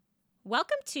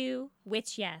Welcome to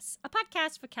Witch Yes, a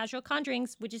podcast for casual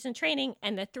conjurings, witches in training,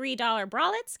 and the $3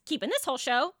 bralettes keeping this whole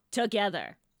show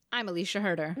together. I'm Alicia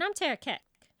Herder. And I'm Tara Kick.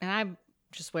 And I'm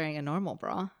just wearing a normal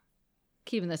bra,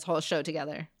 keeping this whole show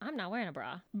together. I'm not wearing a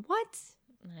bra. What?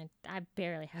 I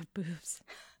barely have boobs.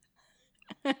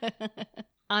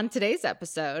 On today's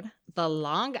episode, the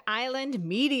Long Island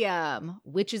Medium,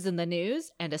 witches in the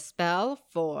news, and a spell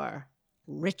for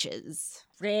riches.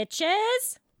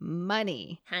 Riches?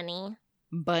 Money. Honey.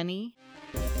 Bunny.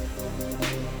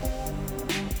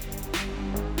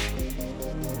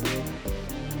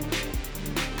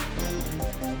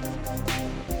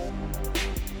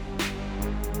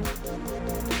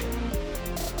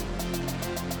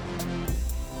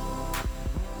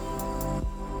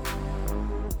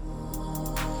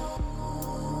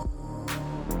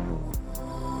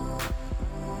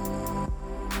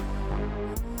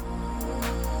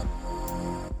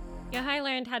 I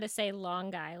learned how to say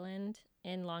Long Island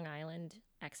in Long Island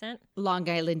accent. Long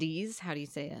Islandese. How do you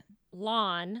say it?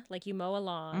 Lawn, like you mow a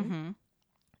lawn. Mm-hmm.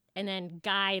 And then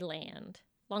Guyland.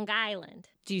 Long Island.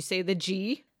 Do you say the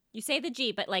G? You say the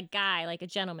G, but like guy, like a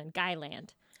gentleman.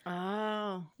 Guyland.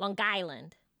 Oh. Long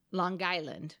Island. Long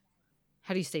Island.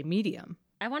 How do you say medium?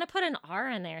 I want to put an R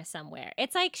in there somewhere.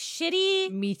 It's like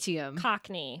shitty Medium.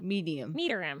 Cockney. Medium.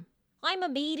 Medium. I'm a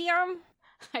medium.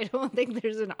 I don't think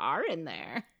there's an R in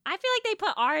there. I feel like they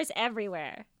put R's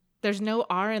everywhere. There's no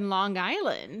R in Long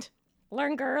Island.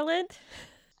 Learn Gerland.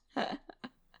 Baby,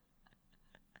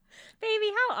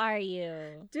 how are you?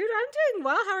 Dude, I'm doing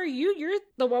well. How are you? You're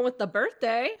the one with the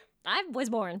birthday. I was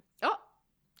born Oh,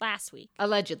 last week.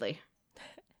 allegedly.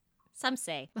 Some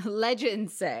say.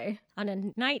 Legends say. On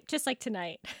a night just like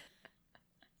tonight.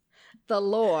 The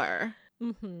lore.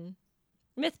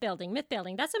 Myth building.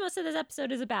 That's what most of this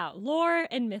episode is about. Lore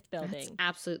and myth building. That's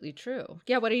absolutely true.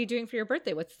 Yeah, what are you doing for your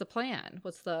birthday? What's the plan?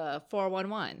 What's the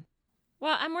 411?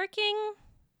 Well, I'm working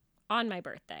on my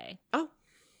birthday Oh,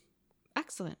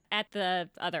 excellent. at the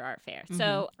other art fair.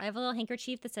 So I have a little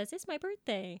handkerchief that says, it's my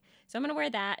birthday. So I'm going to wear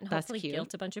that and That's hopefully cute.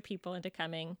 guilt a bunch of people into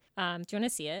coming. Do you want to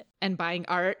see it? And buying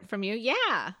art from you?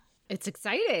 Yeah. It's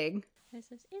exciting. It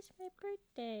says, it's my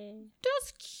birthday.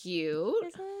 That's cute.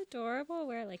 Isn't it adorable?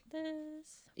 Wear it like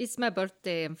this. It's my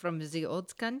birthday. I'm from the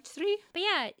old country. But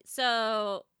yeah,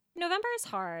 so November is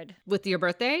hard. With your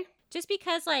birthday? Just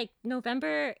because, like,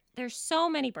 November, there's so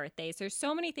many birthdays. There's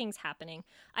so many things happening.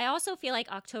 I also feel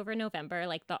like October, November,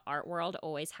 like, the art world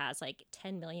always has, like,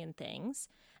 10 million things.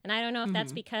 And I don't know if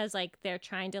that's because, like, they're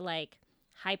trying to, like,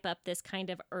 hype up this kind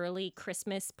of early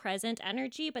Christmas present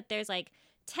energy. But there's, like,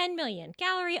 10 million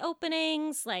gallery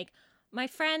openings. Like, my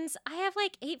friends, I have,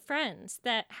 like, 8 friends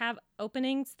that have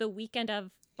openings the weekend of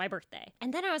my birthday.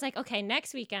 And then I was like, okay,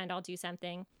 next weekend I'll do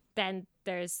something. Then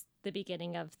there's the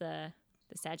beginning of the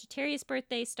Sagittarius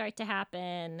birthdays start to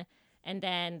happen. And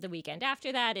then the weekend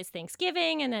after that is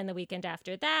Thanksgiving. And then the weekend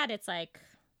after that, it's like,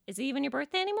 is it even your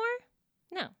birthday anymore?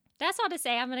 No. That's all to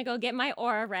say I'm going to go get my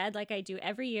aura read like I do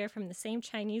every year from the same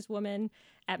Chinese woman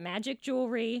at Magic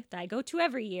Jewelry that I go to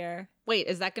every year. Wait,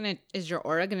 is your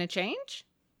aura gonna change?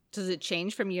 Does it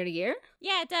change from year to year?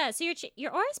 Yeah, it does. So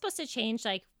your aura is supposed to change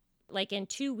like in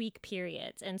 2-week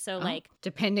periods. And so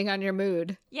Depending on your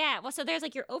mood. yeah, well, so there's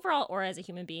like your overall aura as a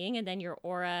human being, and then your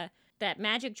aura that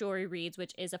Magic Jewelry reads,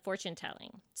 which is a fortune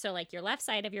telling. So like your left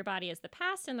side of your body is the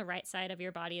past and the right side of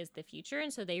your body is the future.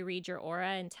 And so they read your aura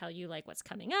and tell you like what's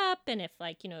coming up. And if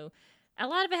like, you know, a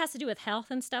lot of it has to do with health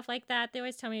and stuff like that. They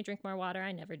always tell me to drink more water.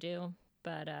 I never do.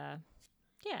 But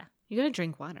yeah. You gotta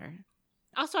drink water.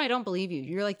 Also, I don't believe you.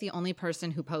 You're like the only person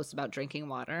who posts about drinking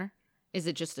water. Is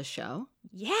it just a show?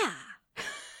 Yeah.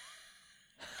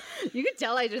 You could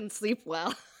tell I didn't sleep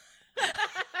well.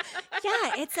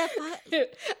 Yeah, it's a fun.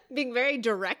 Being very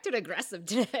direct and aggressive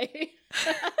today.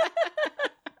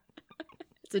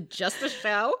 It's just a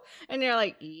show? And you're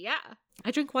like, yeah. I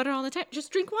drink water all the time.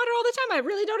 Just drink water all the time. I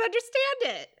really don't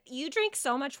understand it. You drink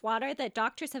so much water that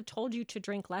doctors have told you to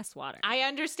drink less water. I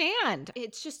understand.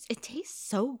 It's just, it tastes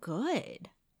so good.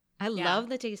 I love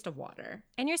the taste of water.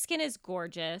 And your skin is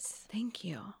gorgeous. Thank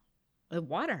you.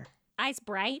 Water. Eyes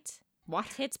bright. Water.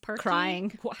 Tits perky.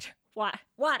 Crying.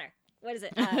 Water. What is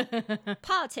it?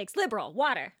 Politics. Liberal.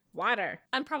 Water. Water.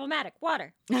 Unproblematic.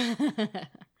 Water.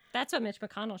 That's what Mitch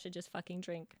McConnell should just fucking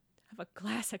drink. Have a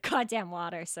glass of goddamn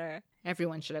water, sir.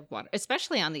 Everyone should have water,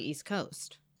 especially on the East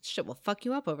Coast. Shit will fuck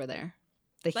you up over there.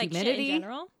 The Like humidity. shit in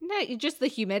general? No, just the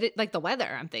humidity, like the weather,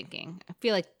 I'm thinking. I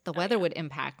feel like the weather would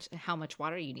impact how much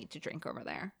water you need to drink over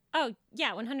there. Oh,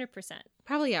 yeah, 100%.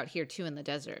 Probably out here too in the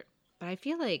desert. But I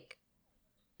feel like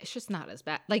it's just not as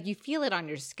bad. Like you feel it on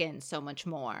your skin so much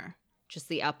more. Just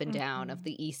the up and down of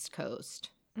the East Coast.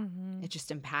 It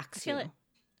just impacts I feel you. it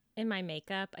in my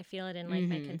makeup. I feel it in like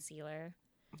my Mhm. concealer.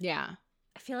 Yeah.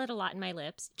 I feel it a lot in my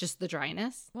lips. Just the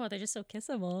dryness. Whoa, they're just so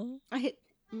kissable. I hit.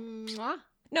 Mwah.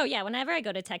 No, yeah, whenever I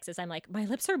go to Texas, I'm like, my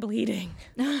lips are bleeding.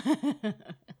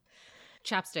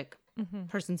 Chapstick.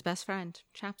 Person's best friend.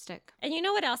 Chapstick. And you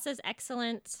know what else is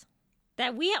excellent?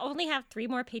 That we only have 3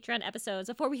 more Patreon episodes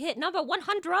before we hit number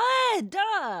 100.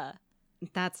 Duh.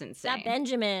 That's insane. That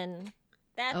Benjamin.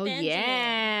 Oh, Benjamin.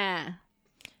 yeah.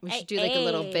 We should do like a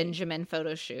little Hey. Benjamin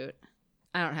photo shoot.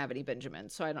 I don't have any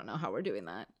Benjamins, so I don't know how we're doing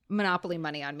that. Monopoly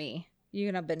money on me. You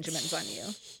can have Benjamins on you.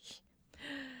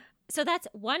 So that's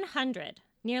 100,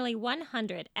 nearly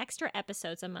 100 extra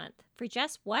episodes a month for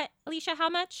just what, Alicia? How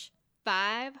much?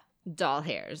 5 doll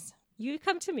hairs. You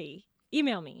come to me,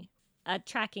 email me a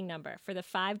tracking number for the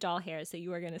 5 doll hairs that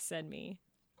you are going to send me.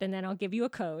 And then I'll give you a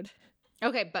code.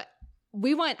 Okay, but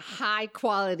we want high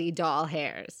quality doll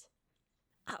hairs.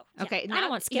 Oh, yeah. Okay, I not don't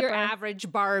want your Skipper.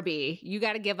 average Barbie. You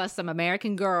got to give us some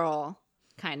American Girl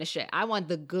kind of shit. I want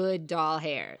the good doll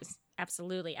hairs.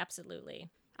 Absolutely, absolutely.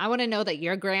 I want to know that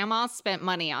your grandma spent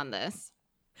money on this.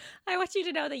 I want you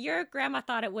to know that your grandma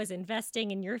thought it was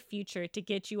investing in your future to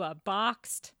get you a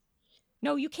boxed.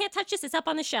 No, you can't touch this. It's up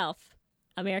on the shelf.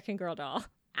 American Girl doll.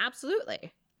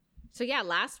 Absolutely. So yeah,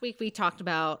 last week we talked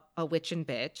about a witch and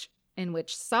bitch in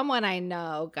which someone I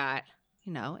know got,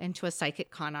 into a psychic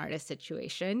con artist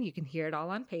situation. You can hear it all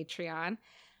on Patreon.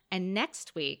 And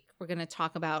next week we're going to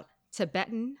talk about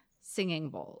Tibetan singing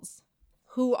bowls.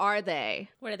 Who are they?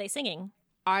 What are they singing?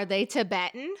 Are they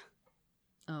Tibetan?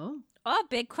 Oh. Oh,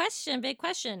 big question, big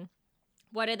question.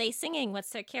 What are they singing? What's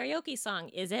their karaoke song?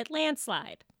 Is it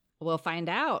Landslide We'll find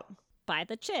out. by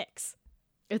the Chicks?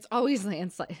 It's always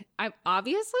Landslide.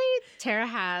 Obviously, Tara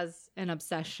has an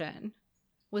obsession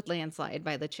with Landslide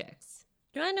by the Chicks.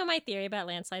 Do you want to know my theory about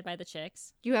Landslide by the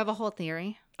Chicks? You have a whole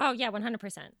theory? Oh, yeah, 100%.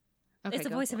 Okay, It's the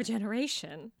go voice for of a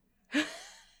generation.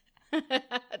 it.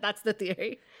 That's the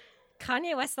theory.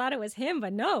 Kanye West thought it was him,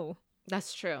 but no.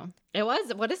 That's true. It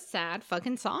was. What a sad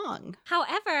fucking song.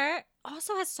 However,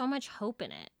 also has so much hope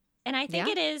in it. And I think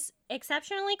Yeah. it is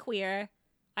exceptionally queer.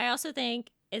 I also think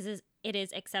it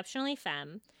is exceptionally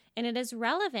femme. And it is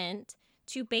relevant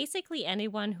to basically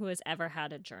anyone who has ever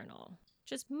had a journal.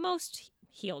 Just most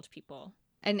healed people.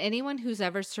 And anyone who's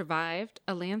ever survived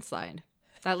a landslide.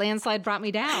 That landslide brought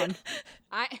me down.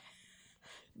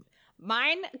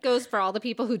 Mine goes for all the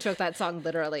people who took that song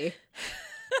literally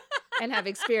and have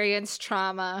experienced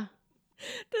trauma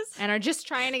and are just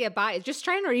trying to get by, just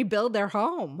trying to rebuild their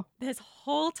home. This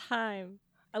whole time,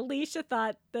 Alicia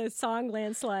thought the song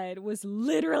Landslide was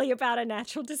literally about a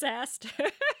natural disaster.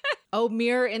 Oh,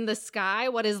 mirror in the sky,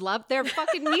 what is love? Their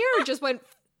fucking mirror just went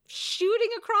shooting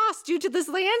across due to this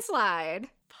landslide.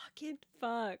 Fucking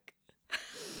fuck.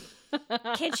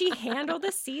 Can she handle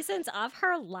the seasons of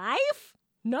her life?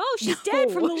 No, she's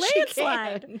dead from the No, she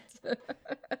landslide. can't.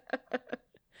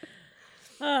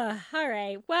 All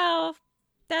right. Well,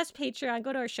 that's Patreon.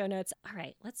 Go to our show notes. All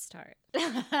right, let's start.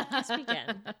 Let's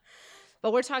begin.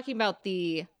 But we're talking about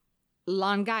the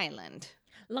Long Island.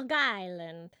 Long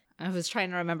Island. I was trying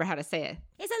to remember how to say it.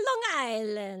 It's a Long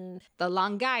Island. The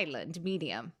Long Island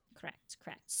medium. Correct.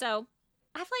 So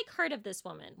I've heard of this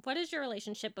woman. What is your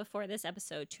relationship before this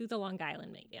episode to the Long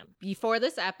Island medium? Before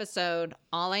this episode,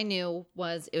 all I knew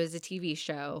was it was a TV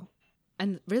show.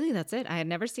 And really, that's it. I had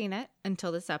never seen it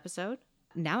until this episode.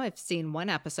 Now I've seen one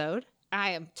episode.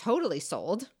 I am totally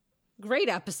sold. Great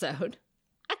episode.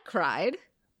 I cried.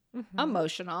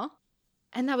 Emotional.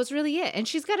 And that was really it. And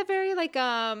she's got a very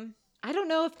I don't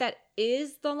know if that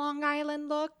is the Long Island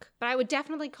look, but I would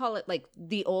definitely call it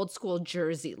the old school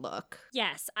Jersey look.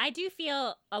 Yes, I do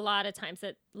feel a lot of times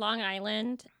that Long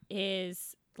Island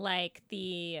is like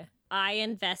the I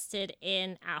invested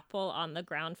in Apple on the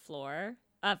ground floor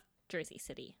of Jersey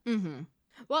City. Mm-hmm.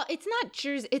 Well, it's not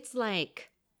Jersey. It's like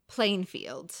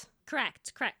Plainfield.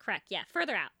 Correct. Yeah,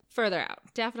 further out. Further out.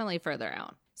 Definitely further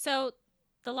out. So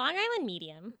the Long Island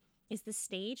medium is the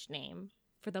stage name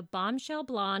for the bombshell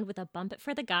blonde with a bump it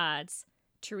for the gods,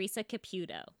 Teresa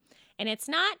Caputo. And it's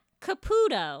not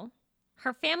Caputo.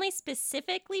 Her family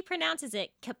specifically pronounces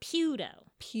it Caputo.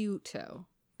 Caputo.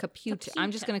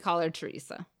 I'm just going to call her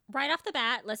Teresa. Right off the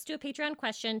bat, let's do a Patreon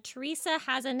question. Teresa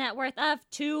has a net worth of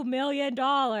 $2 million.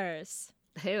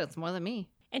 Hey, that's more than me.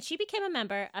 And she became a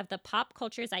member of the pop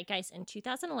culture zeitgeist in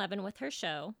 2011 with her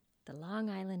show, The Long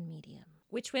Island Medium,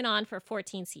 which went on for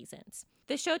 14 seasons.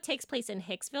 The show takes place in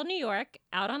Hicksville, New York,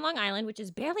 out on Long Island, which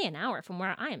is barely an hour from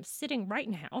where I am sitting right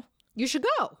now. You should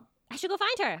go. I should go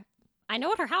find her. I know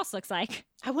what her house looks like.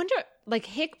 I wonder,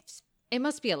 Hicks, it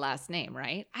must be a last name,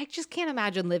 right? I just can't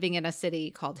imagine living in a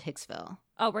city called Hicksville.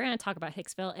 Oh, we're going to talk about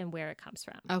Hicksville and where it comes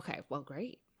from. Okay, well,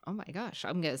 great. Oh my gosh,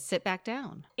 I'm going to sit back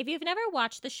down. If you've never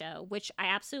watched the show, which I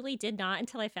absolutely did not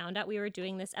until I found out we were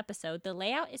doing this episode, the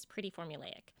layout is pretty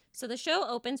formulaic. So the show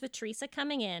opens with Teresa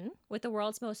coming in with the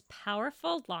world's most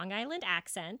powerful Long Island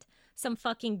accent, some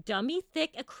fucking dummy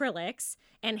thick acrylics,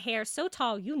 and hair so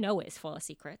tall you know it's full of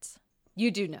secrets.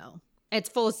 You do know. It's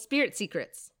full of spirit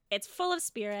secrets. It's full of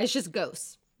spirit. It's just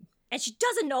ghosts. And she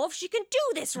doesn't know if she can do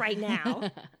this right now.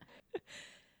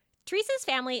 Teresa's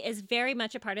family is very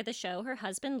much a part of the show. Her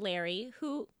husband, Larry,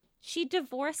 who she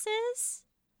divorces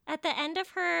at the end of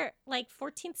her,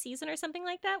 14th season or something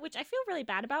like that, which I feel really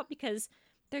bad about because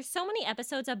there's so many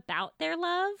episodes about their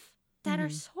love that are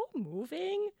so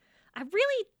moving. I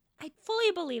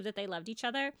fully believe that they loved each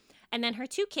other. And then her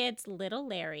two kids, little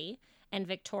Larry and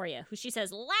Victoria, who she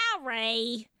says,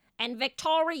 Larry and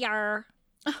Victoria.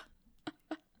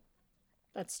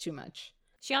 That's too much.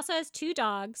 She also has two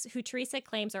dogs who Teresa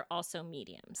claims are also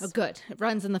mediums. Oh, good. It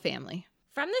runs in the family.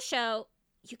 From the show,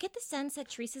 you get the sense that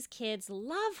Teresa's kids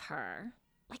love her.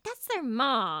 Like, that's their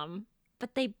mom,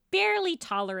 but they barely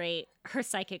tolerate her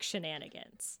psychic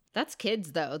shenanigans. That's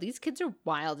kids, though. These kids are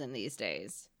wild in these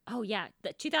days. Oh, yeah.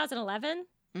 The 2011?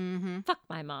 Mm-hmm. Fuck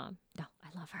my mom. No,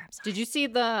 I love her. I'm sorry. Did you see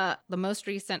the most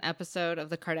recent episode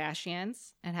of The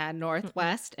Kardashians? It had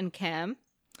Northwest and Kim.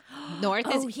 North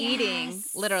is eating,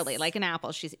 literally, like an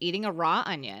apple. She's eating a raw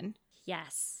onion.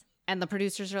 Yes. And the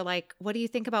producers are like, what do you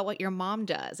think about what your mom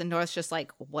does? And North's just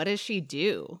like, what does she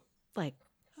do? Like,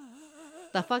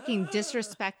 the fucking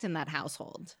disrespect in that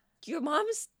household. Your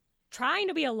mom's trying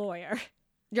to be a lawyer.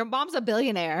 Your mom's a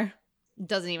billionaire.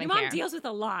 Doesn't even care. Your mom deals with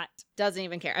a lot. Doesn't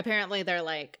even care. Apparently, they're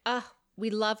like, we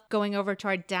love going over to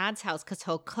our dad's house because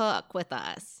he'll cook with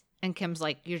us. And Kim's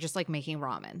like, you're just like making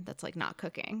ramen. That's like not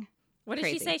cooking. What did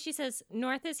she say? She says,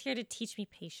 North is here to teach me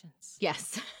patience.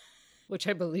 Yes. Which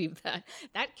I believe that.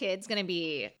 That kid's going to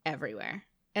be everywhere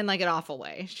in like an awful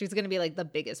way. She's going to be like the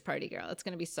biggest party girl. It's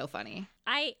going to be so funny.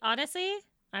 I'm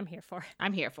here for it.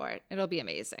 I'm here for it. It'll be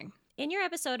amazing. In your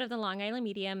episode of the Long Island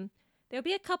Medium, there'll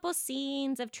be a couple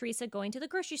scenes of Teresa going to the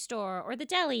grocery store or the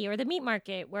deli or the meat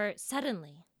market where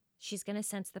suddenly she's going to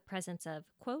sense the presence of,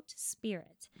 quote,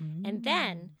 spirit. And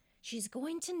then she's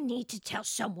going to need to tell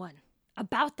someone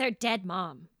about their dead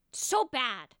mom. So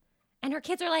bad. And her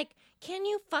kids are like, can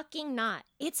you fucking not?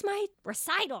 It's my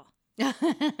recital. Then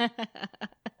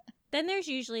there's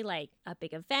usually like a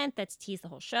big event that's teased the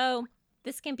whole show.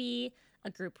 This can be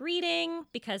a group reading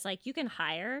because like you can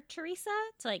hire Teresa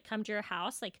to like come to your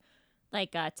house, like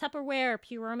a Tupperware or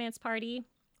Pew Romance party,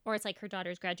 or it's like her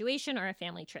daughter's graduation or a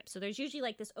family trip. So there's usually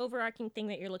like this overarching thing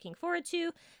that you're looking forward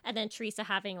to, and then Teresa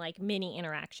having like mini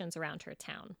interactions around her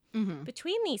town. Mm-hmm.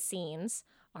 Between these scenes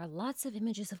are lots of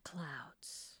images of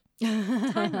clouds,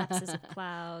 time lapses of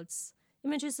clouds,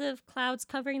 images of clouds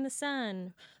covering the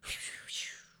sun.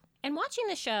 And watching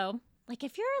the show, like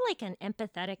if you're like an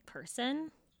empathetic person,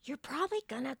 you're probably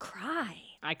gonna cry.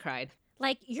 I cried.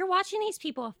 Like you're watching these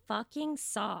people fucking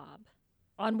sob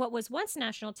on what was once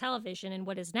national television and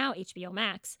what is now HBO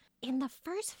Max. In the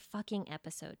first fucking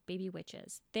episode, Baby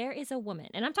Witches, there is a woman,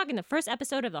 and I'm talking the first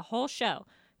episode of the whole show,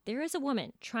 there is a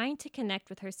woman trying to connect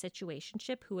with her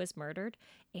situationship who was murdered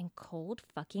in cold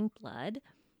fucking blood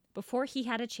before he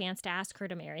had a chance to ask her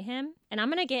to marry him. And I'm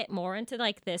going to get more into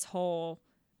like this whole,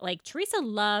 like Teresa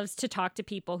loves to talk to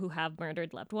people who have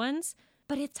murdered loved ones,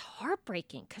 but it's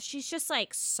heartbreaking because she's just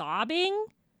like sobbing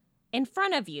in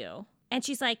front of you. And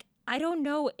she's like, I don't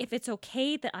know if it's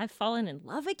okay that I've fallen in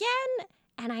love again,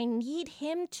 and I need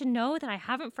him to know that I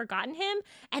haven't forgotten him.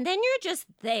 And then you're just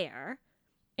there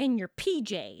in your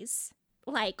PJs.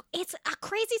 Like, it's a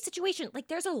crazy situation. Like,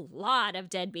 there's a lot of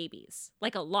dead babies.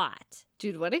 Like, a lot.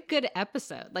 Dude, what a good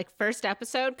episode. Like, first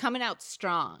episode coming out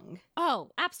strong.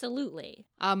 Oh, absolutely.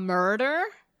 A murder?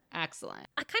 Excellent.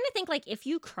 I kind of think, like, if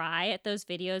you cry at those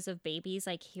videos of babies,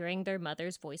 like, hearing their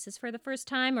mother's voices for the first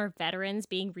time or veterans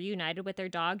being reunited with their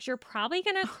dogs, you're probably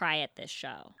going to cry at this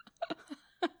show.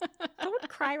 Don't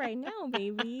cry right now,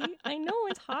 baby. I know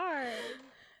it's hard.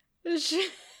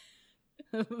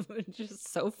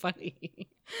 Just so funny.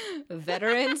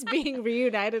 Veterans being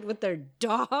reunited with their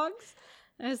dogs.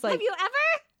 I was like, have you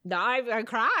ever? No,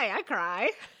 I cry.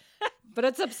 But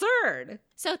it's absurd.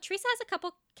 So Teresa has a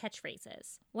couple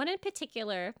catchphrases. One in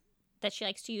particular that she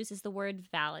likes to use is the word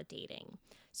validating.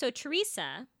 So to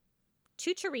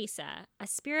Teresa, a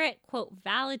spirit, quote,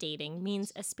 validating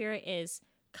means a spirit is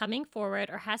coming forward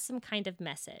or has some kind of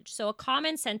message. So a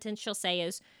common sentence she'll say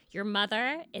is, your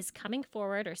mother is coming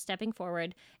forward or stepping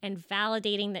forward and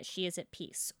validating that she is at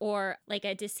peace. Or like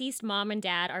a deceased mom and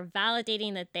dad are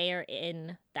validating that they are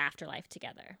in the afterlife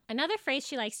together. Another phrase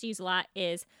she likes to use a lot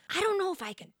is, I don't know if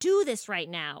I can do this right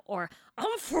now, or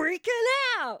I'm freaking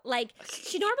out. Like,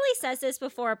 she normally says this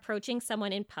before approaching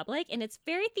someone in public, and it's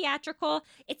very theatrical.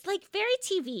 It's like very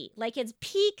TV, like it's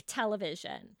peak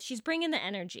television. She's bringing the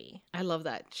energy. I love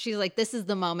that. She's like, this is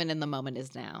the moment and the moment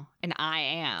is now. And I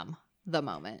am the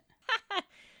moment.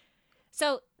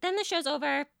 So then the show's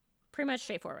over. Pretty much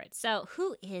straightforward. So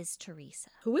who is Teresa?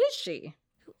 Who is she?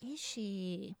 Who is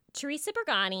she? Teresa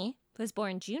Bergani was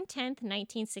born June 10th,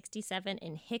 1967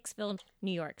 in Hicksville,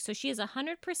 New York. So she is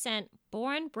 100%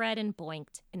 born, bred, and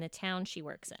boinked in the town she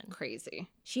works in. Crazy.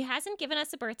 She hasn't given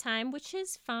us a birth time, which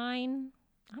is fine.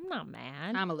 I'm not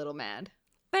mad. I'm a little mad.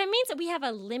 But it means that we have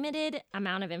a limited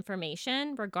amount of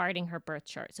information regarding her birth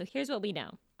chart. So here's what we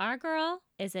know. Our girl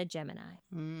is a Gemini.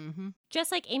 Mm-hmm.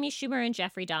 Just like Amy Schumer and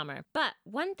Jeffrey Dahmer. But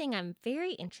one thing I'm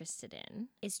very interested in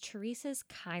is Teresa's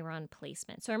Chiron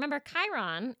placement. So remember,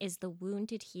 Chiron is the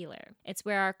wounded healer. It's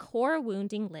where our core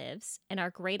wounding lives and our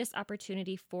greatest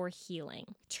opportunity for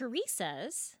healing.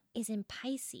 Teresa's is in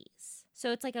Pisces.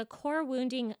 So it's like a core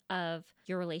wounding of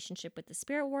your relationship with the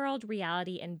spirit world,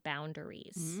 reality, and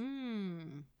boundaries.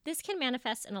 This can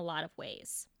manifest in a lot of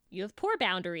ways. You have poor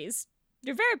boundaries.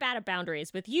 You're very bad at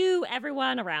boundaries with you,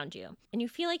 everyone around you, and you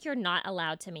feel like you're not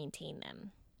allowed to maintain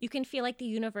them. You can feel like the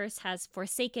universe has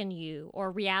forsaken you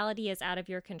or reality is out of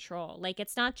your control. Like,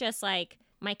 it's not just like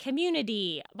my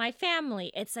community, my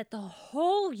family. It's like the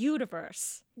whole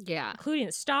universe. Yeah. Including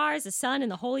the stars, the sun,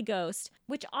 and the Holy Ghost,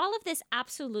 which all of this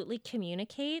absolutely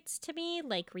communicates to me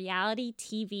like reality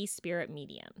TV spirit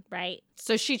medium, right?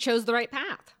 So she chose the right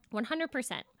path.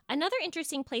 100%. Another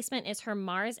interesting placement is her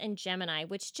Mars and Gemini,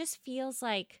 which just feels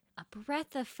like a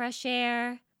breath of fresh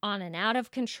air on an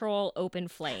out-of-control open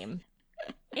flame.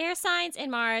 Air signs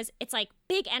in Mars, it's like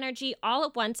big energy all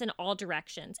at once in all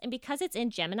directions. And because it's in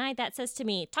Gemini, that says to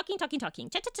me, talking,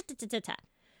 cha-cha-cha-cha-cha.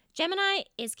 Gemini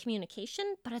is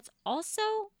communication, but it's also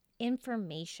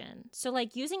information. So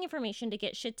like using information to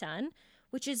get shit done,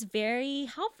 which is very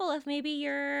helpful if maybe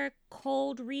you're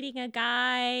cold reading a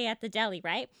guy at the deli,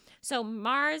 right? So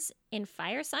Mars in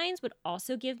fire signs would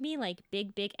also give me like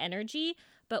big energy,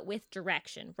 but with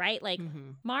direction, right? Like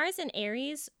Mars in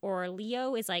Aries or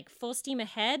Leo is like full steam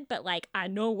ahead, but like I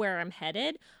know where I'm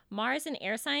headed. Mars in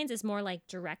air signs is more like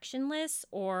directionless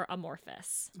or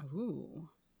amorphous. Ooh,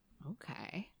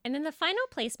 okay. And then the final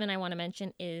placement I want to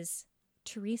mention is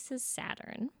Teresa's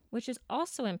Saturn, which is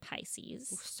also in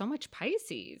Pisces. Ooh, so much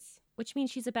Pisces. Which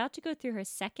means she's about to go through her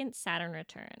second Saturn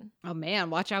return. Oh man,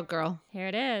 watch out, girl. Here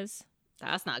it is.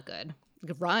 That's not good.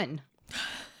 Run.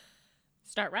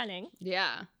 Start running.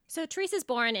 Yeah. So Teresa's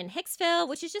born in Hicksville,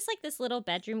 which is just like this little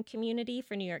bedroom community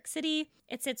for New York City.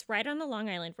 It sits right on the Long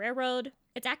Island Railroad.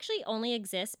 It actually only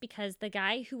exists because the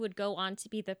guy who would go on to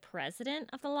be the president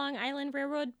of the Long Island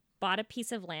Railroad bought a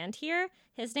piece of land here.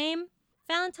 His name,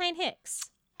 Valentine Hicks.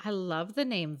 I love the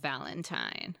name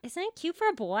Valentine. Isn't it cute for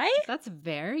a boy? That's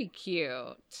very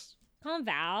cute. Call him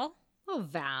Val. Oh,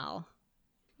 Val.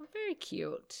 Oh, very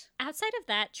cute. Outside of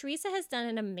that, Teresa has done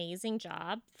an amazing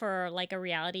job for like a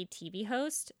reality TV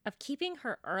host of keeping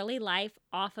her early life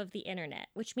off of the internet,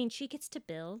 which means she gets to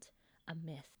build a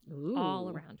myth all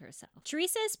around herself.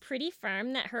 Teresa is pretty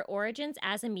firm that her origins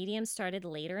as a medium started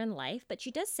later in life, but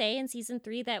she does say in season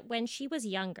 3 that when she was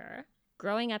younger,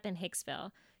 growing up in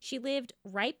Hicksville, she lived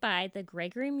right by the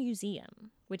Gregory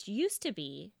Museum, which used to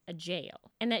be a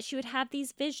jail, and that she would have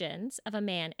these visions of a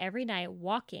man every night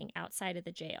walking outside of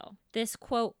the jail. This,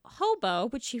 quote, hobo,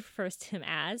 which she refers to him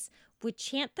as, would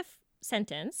chant the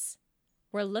sentence,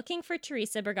 "We're looking for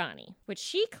Teresa Bergani," which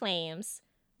she claims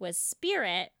was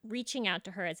spirit reaching out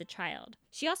to her as a child.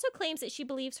 She also claims that she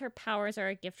believes her powers are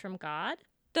a gift from God,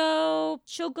 though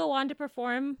she'll go on to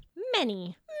perform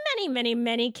many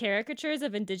caricatures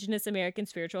of Indigenous American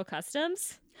spiritual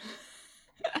customs.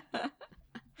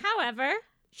 However,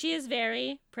 she is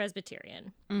very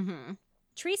Presbyterian.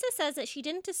 Teresa says that she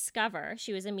didn't discover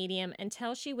she was a medium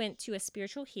until she went to a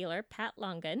spiritual healer, Pat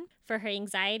Longan, for her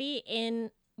anxiety in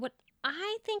what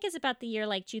I think is about the year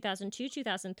like 2002,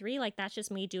 2003. Like that's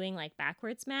just me doing like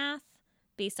backwards math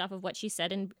based off of what she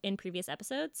said in previous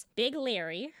episodes. Big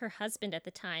Larry, her husband at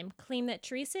the time, claimed that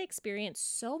Teresa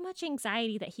experienced so much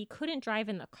anxiety that he couldn't drive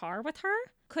in the car with her,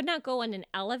 could not go in an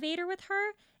elevator with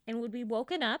her, and would be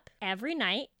woken up every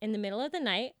night in the middle of the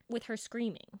night with her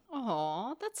screaming.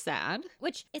 Aw, that's sad.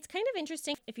 Which, it's kind of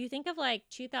interesting. If you think of like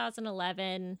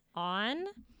 2011 on,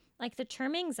 like the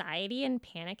term anxiety and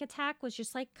panic attack was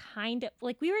just like kind of,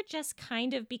 like we were just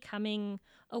kind of becoming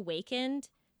awakened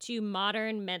to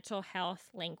modern mental health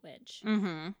language.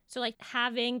 So like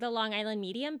having the Long Island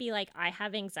medium be like, I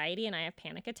have anxiety and I have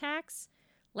panic attacks.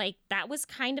 Like, that was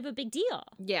kind of a big deal.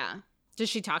 Yeah. Does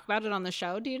she talk about it on the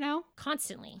show? Do you know?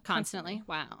 Constantly.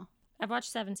 Wow. I've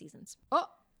watched 7 seasons. Oh,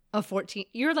 a 14.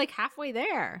 You're like halfway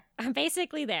there. I'm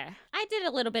basically there. I did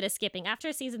a little bit of skipping.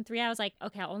 After season 3, I was like,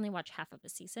 okay, I'll only watch half of a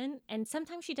season. And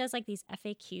sometimes she does like these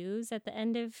FAQs at the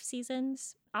end of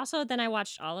seasons. Also, then I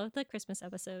watched all of the Christmas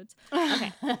episodes.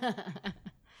 Okay.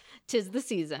 'Tis the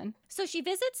season. So she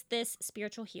visits this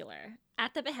spiritual healer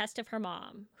at the behest of her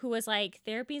mom, who was like,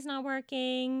 therapy's not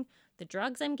working. The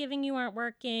drugs I'm giving you aren't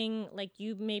working. Like,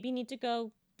 you maybe need to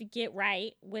go get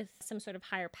right with some sort of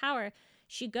higher power.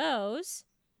 She goes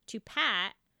to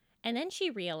Pat, and then she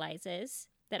realizes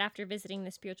that after visiting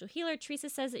the spiritual healer, Teresa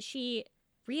says that she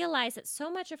realized that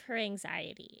so much of her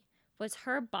anxiety was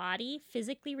her body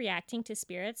physically reacting to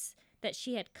spirits that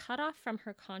she had cut off from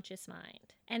her conscious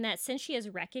mind. And that since she has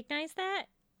recognized that,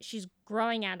 she's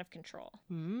growing out of control,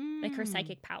 like her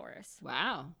psychic powers.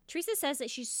 Wow. Teresa says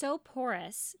that she's so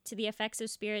porous to the effects of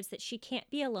spirits that she can't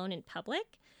be alone in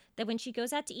public, that when she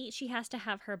goes out to eat, she has to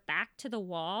have her back to the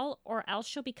wall or else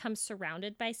she'll become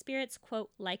surrounded by spirits, quote,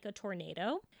 like a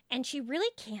tornado. And she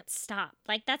really can't stop.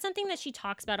 Like, that's something that she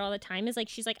talks about all the time, is like,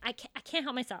 she's like, I can't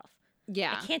help myself.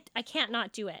 Yeah. I can't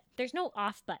not do it. There's no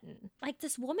off button. Like,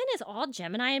 this woman is all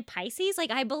Gemini and Pisces.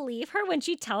 Like, I believe her when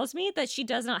she tells me that she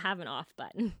does not have an off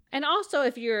button. And also,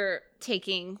 if you're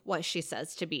taking what she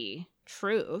says to be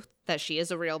truth, that she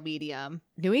is a real medium,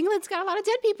 New England's got a lot of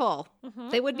dead people.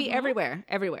 They would be everywhere.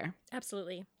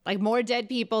 Absolutely. Like, more dead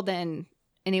people than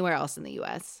anywhere else in the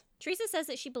U.S. Teresa says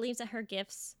that she believes that her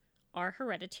gifts are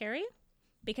hereditary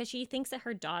because she thinks that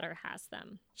her daughter has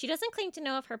them. She doesn't claim to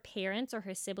know if her parents or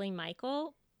her sibling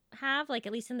Michael have, like,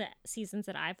 at least in the seasons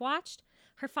that I've watched.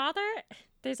 Her father,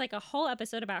 there's like a whole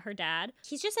episode about her dad.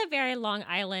 He's just a very Long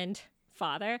Island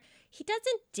father. He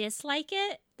doesn't dislike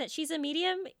it that she's a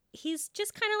medium. He's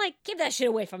just kind of like, give that shit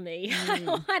away from me.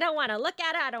 I don't want to look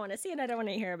at it. I don't want to see it. I don't want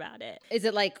to hear about it. Is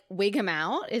it like wig him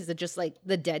out? Is it just like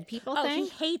the dead people thing? He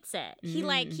hates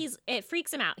it. It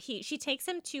freaks him out. She takes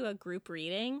him to a group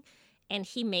reading and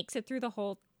he makes it through the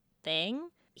whole thing.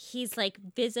 He's like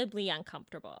visibly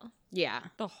uncomfortable. Yeah.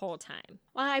 The whole time.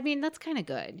 Well, I mean, that's kind of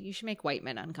good. You should make white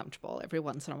men uncomfortable every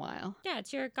once in a while. Yeah,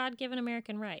 it's your God-given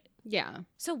American right. Yeah.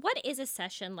 So what is a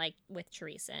session like with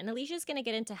Teresa? And Alicia's going to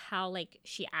get into how like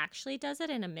she actually does it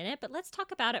in a minute, but let's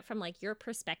talk about it from like your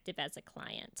perspective as a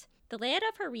client. The layout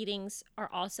of her readings are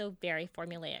also very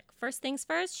formulaic. First things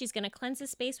first, she's going to cleanse the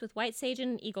space with white sage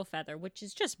and eagle feather, which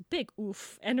is just big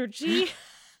oof energy.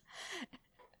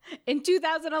 In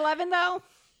 2011, though,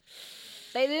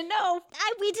 they didn't know.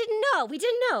 We didn't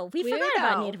know. We forgot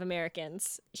about Native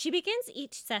Americans. She begins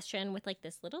each session with like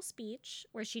this little speech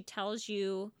where she tells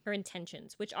you her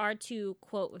intentions, which are to,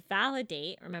 quote,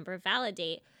 validate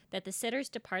that the sitter's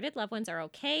departed loved ones are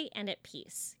okay and at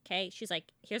peace. Okay? She's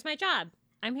like, here's my job.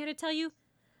 I'm here to tell you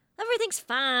everything's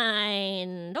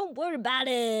fine. Don't worry about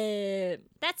it.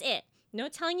 That's it. No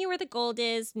telling you where the gold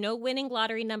is. No winning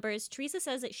lottery numbers. Teresa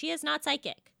says that she is not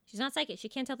psychic. She's not psychic. She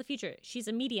can't tell the future. She's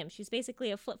a medium. She's basically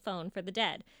a flip phone for the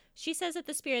dead. She says that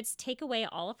the spirits take away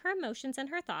all of her emotions and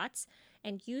her thoughts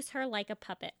and use her like a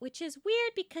puppet, which is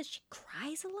weird because she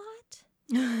cries a lot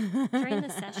during the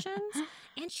sessions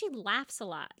and she laughs a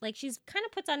lot. Like, she's kind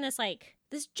of puts on this like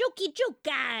this jokey joke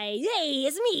guy. Hey,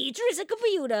 it's me, Teresa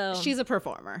Caputo. She's a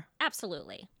performer.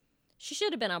 Absolutely. She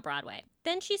should have been on Broadway.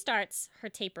 Then she starts her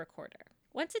tape recorder.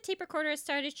 Once the tape recorder is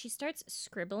started, she starts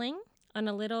scribbling on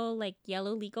a little like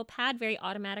yellow legal pad, very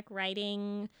automatic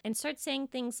writing, and starts saying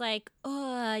things like,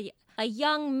 oh, a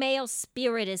young male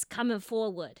spirit is coming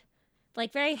forward.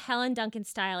 Like very Helen Duncan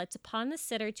style, it's upon the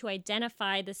sitter to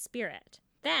identify the spirit.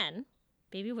 Then,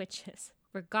 baby witches,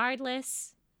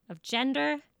 regardless of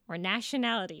gender or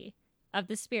nationality of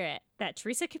the spirit that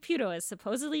Teresa Caputo is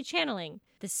supposedly channeling,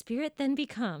 the spirit then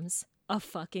becomes a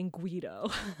fucking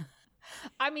Guido.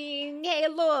 I mean, hey,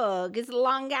 look, it's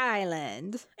Long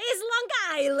Island. It's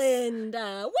Long Island.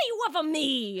 What you want from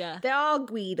me? They're all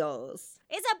Guidos.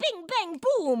 It's a bing, bang,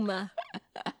 boom.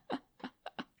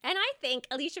 And I think,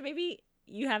 Alicia, maybe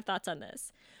you have thoughts on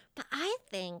this, but I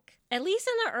think, at least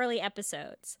in the early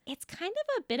episodes, it's kind of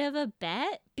a bit of a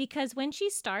bet because when she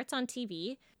starts on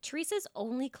TV, Teresa's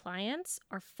only clients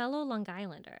are fellow Long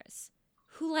Islanders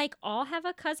who, like, all have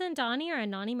a cousin Donnie or a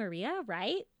Nani Maria,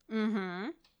 right? Mm-hmm.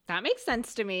 That makes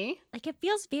sense to me. Like, it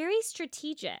feels very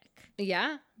strategic.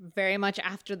 Yeah, very much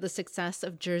after the success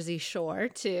of Jersey Shore,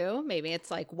 too. Maybe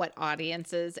it's like what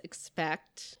audiences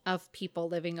expect of people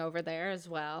living over there as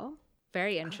well.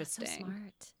 Very interesting. Oh, so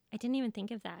smart. I didn't even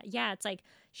think of that. Yeah, it's like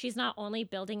she's not only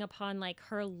building upon like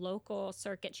her local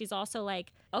circuit, she's also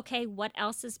like, okay, what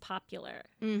else is popular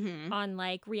on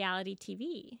like reality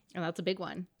TV? And that's a big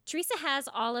one. Teresa has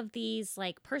all of these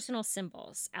like personal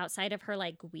symbols outside of her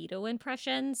like Guido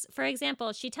impressions. For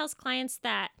example, she tells clients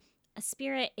that a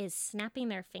spirit is snapping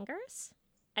their fingers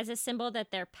as a symbol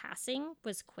that their passing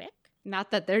was quick.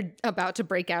 Not that they're about to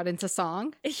break out into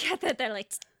song. Yeah, that they're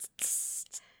like,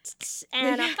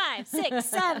 and a 5, 6,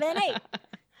 7, 8.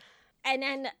 And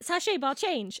then sachet ball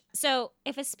change. So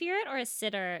if a spirit or a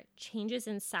sitter changes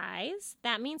in size,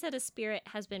 that means that a spirit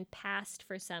has been passed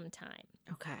for some time.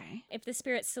 Okay. If the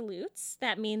spirit salutes,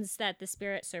 that means that the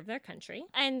spirit served their country.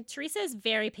 And Teresa is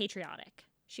very patriotic.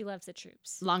 She loves the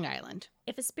troops. Long Island.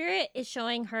 If a spirit is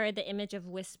showing her the image of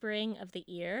whispering of the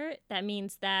ear, that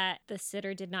means that the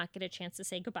sitter did not get a chance to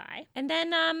say goodbye. And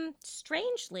then,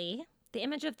 strangely, the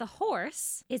image of the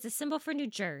horse is a symbol for New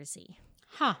Jersey.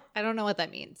 Huh. I don't know what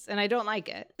that means, and I don't like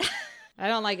it. I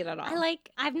don't like it at all.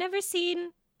 I've never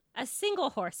seen a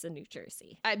single horse in New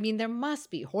Jersey. I mean, there must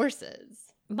be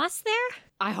horses. Must there?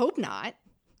 I hope not,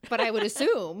 but I would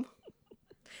assume.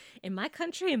 In my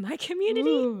country, in my community.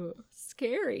 Ooh,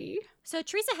 scary. So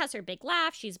Teresa has her big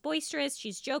laugh. She's boisterous.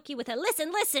 She's jokey with a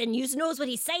listen, you knows what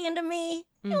he's saying to me.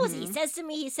 You know what he says to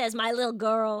me? He says, my little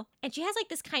girl. And she has like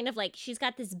this kind of like, she's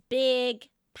got this big,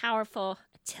 powerful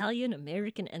Italian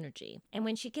American energy. And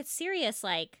when she gets serious,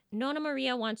 like Nona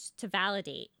Maria wants to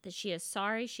validate that she is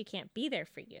sorry she can't be there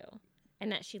for you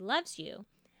and that she loves you,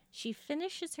 she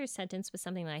finishes her sentence with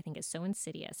something that I think is so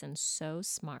insidious and so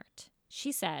smart.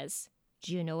 She says,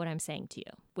 do you know what I'm saying to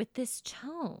you? With this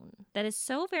tone that is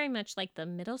so very much like the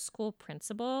middle school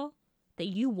principal that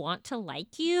you want to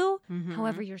like you,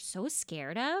 however, you're so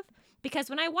scared of. Because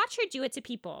when I watch her do it to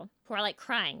people who are like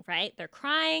crying, right? They're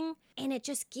crying and it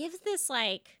just gives this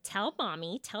like, tell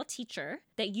mommy, tell teacher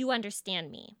that you understand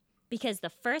me. Because the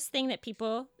first thing that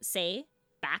people say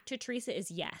back to Teresa is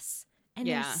yes. And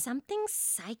there's something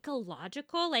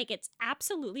psychological, like it's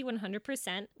absolutely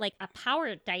 100% like a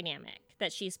power dynamic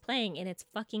that she's playing, and it's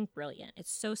fucking brilliant.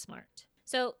 It's so smart.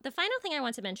 So the final thing I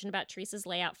want to mention about Teresa's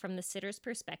layout from the sitter's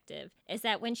perspective is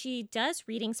that when she does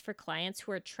readings for clients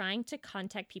who are trying to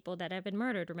contact people that have been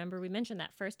murdered, remember we mentioned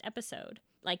that first episode,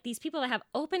 like these people that have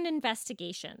opened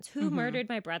investigations, who murdered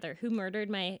my brother, who murdered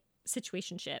my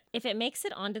situationship. If it makes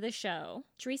it onto the show,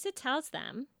 Teresa tells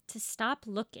them to stop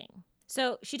looking.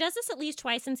 So she does this at least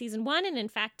twice in season 1, and in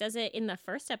fact does it in the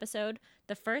first episode.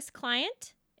 The first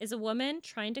client is a woman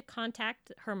trying to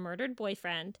contact her murdered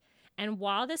boyfriend, and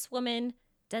while this woman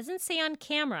doesn't say on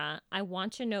camera, I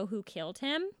want to know who killed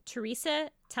him,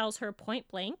 Teresa tells her point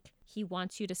blank, he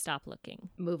wants you to stop looking.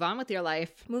 Move on with your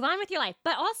life. Move on with your life,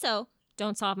 but also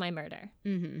don't solve my murder.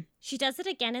 She does it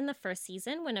again in the first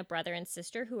season when a brother and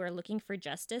sister who are looking for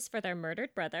justice for their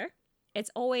murdered brother.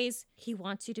 It's always, he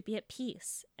wants you to be at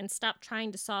peace and stop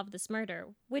trying to solve this murder,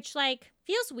 which like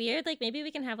feels weird. Like maybe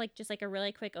we can have like just like a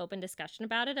really quick open discussion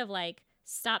about it of like,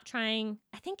 stop trying.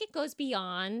 I think it goes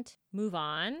beyond move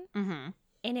on.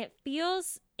 And it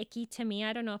feels icky to me.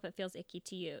 I don't know if it feels icky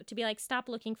to you to be like, stop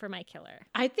looking for my killer.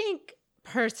 I think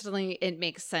personally it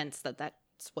makes sense that that's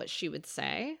what she would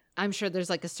say. I'm sure there's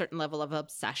like a certain level of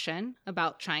obsession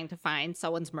about trying to find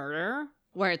someone's murderer.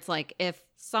 Where it's like, if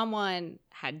someone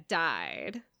had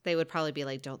died, they would probably be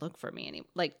like, don't look for me anymore.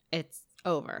 Like, it's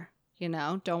over, you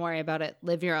know? Don't worry about it.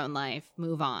 Live your own life.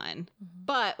 Move on.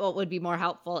 But what would be more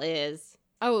helpful is,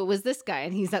 oh, it was this guy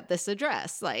and he's at this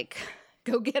address. Like,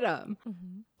 go get him.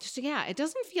 Just, yeah, it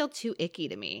doesn't feel too icky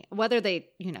to me. Whether they,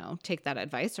 you know, take that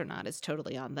advice or not is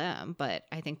totally on them. But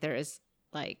I think there is,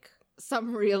 like,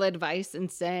 some real advice in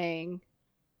saying,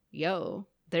 yo,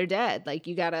 they're dead. Like,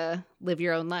 you gotta live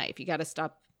your own life. You gotta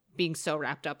stop being so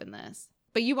wrapped up in this.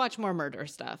 But you watch more murder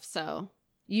stuff, so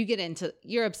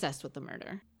you're obsessed with the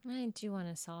murder. I do want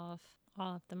to solve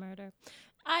all of the murder.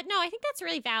 No, I think that's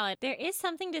really valid. There is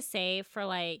something to say for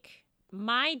like,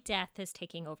 my death is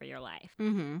taking over your life.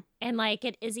 And like,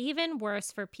 it is even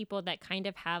worse for people that kind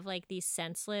of have like these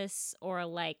senseless or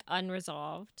like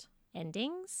unresolved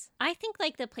endings. I think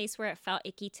like the place where it felt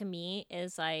icky to me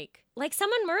is like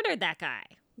someone murdered that guy.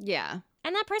 Yeah.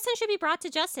 And that person should be brought to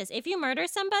justice. If you murder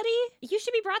somebody, you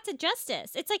should be brought to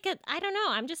justice. It's like I don't know.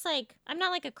 I'm just like, I'm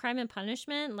not like a crime and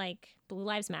punishment, like Blue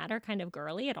Lives Matter kind of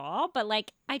girly at all. But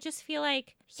like, I just feel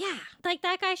like, yeah, like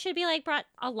that guy should be like brought.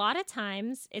 A lot of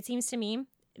times, it seems to me,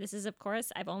 this is of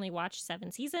course, I've only watched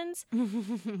 7 seasons.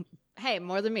 Hey,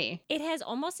 more than me. It has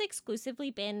almost exclusively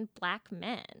been Black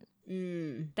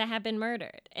men that have been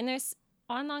murdered. And there's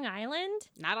on Long Island?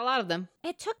 Not a lot of them.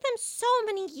 It took them so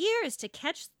many years to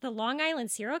catch the Long Island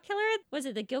serial killer. Was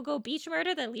it the Gilgo Beach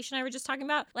murder that Alicia and I were just talking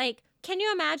about? Like, can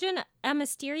you imagine a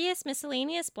mysterious,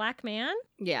 miscellaneous black man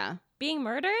Yeah. being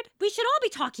murdered? We should all be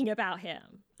talking about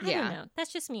him. I Yeah. don't know.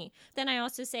 That's just me. Then I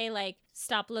also say, like,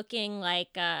 stop looking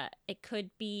like it could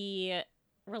be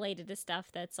related to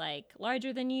stuff that's like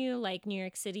larger than you, like New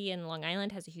York City and Long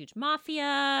Island has a huge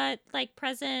mafia like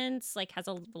presence, like has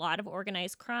a lot of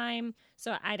organized crime.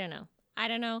 So I don't know.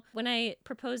 When I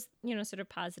proposed, sort of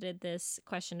posited this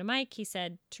question to Mike, he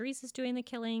said, Teresa's doing the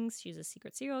killings. She's a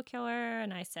secret serial killer.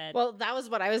 And I said, Well, that was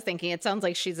what I was thinking. It sounds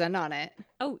like she's in on it.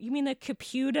 oh, you mean the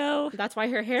Caputo That's why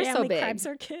her hair's so Family big. Crime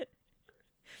Circuit?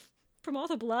 From all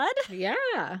the blood?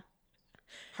 Yeah.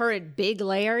 Her and Big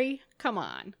Larry. Come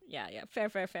on. Yeah.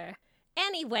 Fair.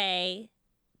 Anyway,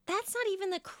 that's not even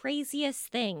the craziest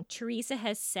thing Teresa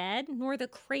has said, nor the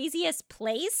craziest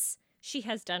place she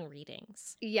has done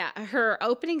readings. Yeah. Her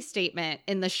opening statement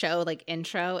in the show, like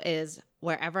intro, is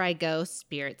wherever I go,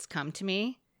 spirits come to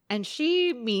me. And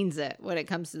she means it when it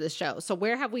comes to the show. So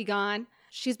where have we gone?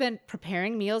 She's been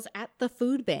preparing meals at the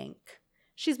food bank.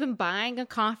 She's been buying a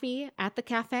coffee at the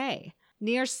cafe,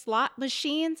 near slot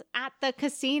machines at the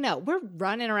casino. We're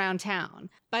running around town,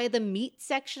 by the meat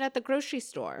section at the grocery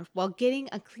store, while getting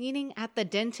a cleaning at the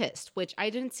dentist, which I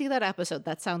didn't see that episode.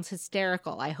 That sounds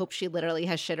hysterical. I hope she literally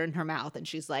has shit in her mouth and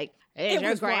she's like, is It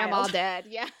your was grandma wild. dead?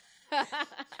 Yeah.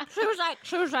 She was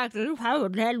like, did you have a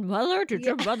dead mother? Did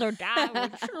your mother die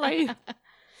recently?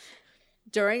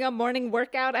 During a morning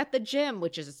workout at the gym,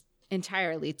 which is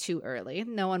entirely too early.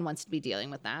 No one wants to be dealing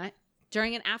with that.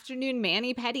 During an afternoon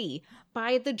mani-pedi,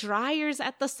 by the dryers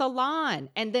at the salon,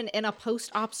 and then in a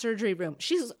post-op surgery room.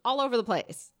 She's all over the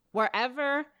place.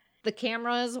 Wherever the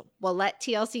cameras will let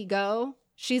TLC go,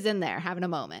 she's in there having a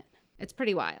moment. It's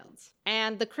pretty wild.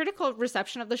 And the critical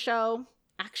reception of the show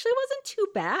actually wasn't too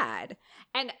bad.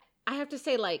 And I have to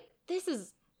say, like, this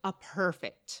is a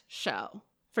perfect show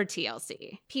for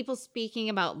TLC. People speaking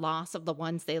about loss of the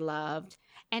ones they loved.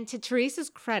 And to Teresa's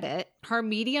credit, her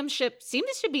mediumship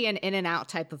seems to be an in and out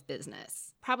type of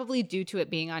business. Probably due to it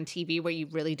being on TV where you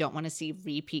really don't want to see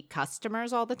repeat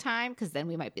customers all the time, because then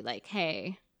we might be like,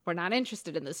 hey, we're not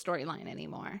interested in this storyline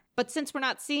anymore. But since we're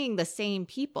not seeing the same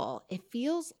people, it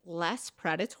feels less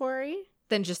predatory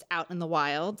than just out in the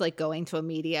wild, like going to a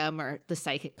medium or the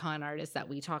psychic con artist that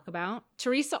we talk about.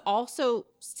 Teresa also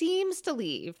seems to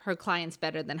leave her clients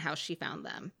better than how she found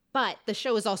them. But the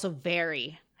show is also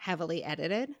very heavily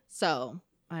edited. So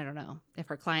I don't know. If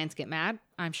her clients get mad,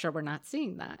 I'm sure we're not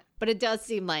seeing that. But it does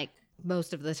seem like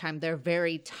most of the time they're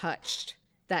very touched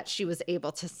that she was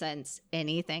able to sense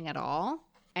anything at all.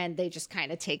 And they just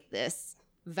kind of take this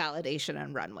validation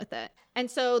and run with it. And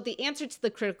so the answer to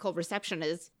the critical reception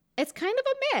is it's kind of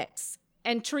a mix.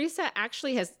 And Teresa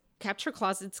actually has kept her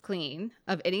closets clean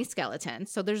of any skeleton.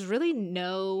 So there's really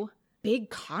no big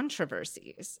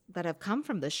controversies that have come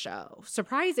from this show,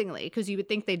 surprisingly, because you would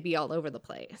think they'd be all over the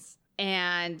place.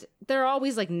 And there are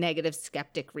always like negative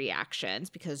skeptic reactions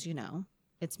because,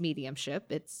 it's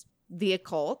mediumship, it's the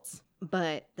occult.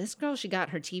 But this girl, she got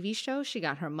her TV show, she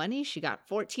got her money, she got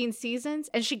 14 seasons,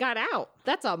 and she got out.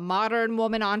 That's a modern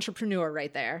woman entrepreneur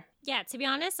right there. Yeah, to be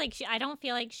honest, like I don't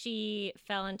feel like she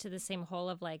fell into the same hole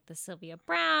of like the Sylvia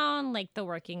Brown, like the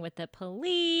working with the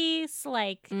police.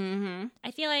 Like,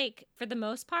 I feel like for the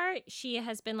most part, she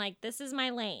has been like, this is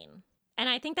my lane. And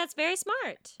I think that's very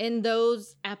smart. In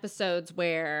those episodes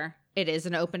where it is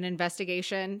an open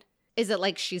investigation, is it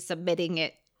like she's submitting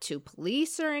it to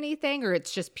police or anything, or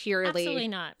it's just purely... Absolutely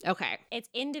not. Okay. It's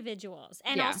individuals.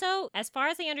 And Yeah. also, as far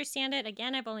as I understand it,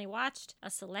 again, I've only watched a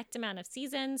select amount of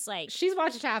seasons. Like, She's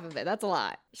watched half of it. That's a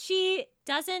lot. she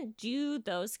doesn't do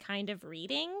those kind of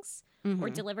readings or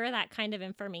Mhm. deliver that kind of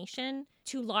information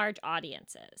to large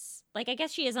audiences. Like, I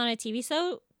guess she is on a TV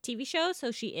show,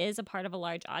 so she is a part of a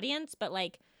large audience, but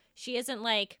like, she isn't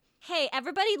like, hey,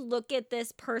 everybody look at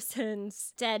this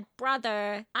person's dead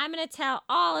brother. I'm going to tell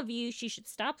all of you she should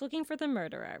stop looking for the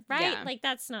murderer, right? Yeah. Like,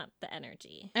 that's not the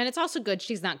energy. And it's also good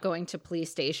she's not going to police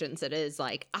stations. It is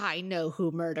like, I know who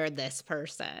murdered this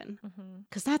person.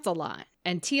 Because that's a lot.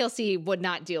 And TLC would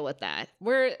not deal with that.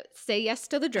 We're say yes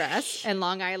to the dress and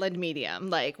Long Island medium.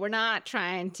 Like, we're not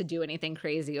trying to do anything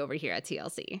crazy over here at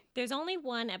TLC. There's only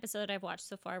one episode I've watched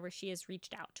so far where she has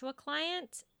reached out to a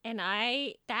client, and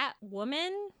that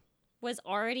woman was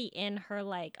already in her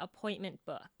like appointment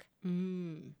book.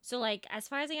 So like, as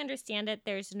far as I understand it,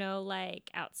 there's no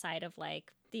like outside of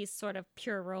like these sort of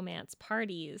pure romance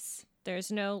parties,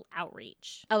 there's no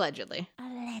outreach. Allegedly.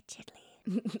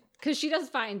 Because she does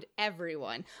find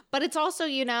everyone. But it's also,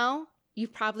 You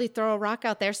probably throw a rock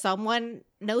out there. Someone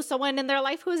knows someone in their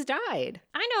life who has died.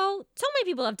 I know. So many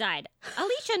people have died.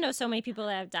 Alicia knows so many people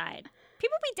that have died.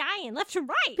 People be dying left and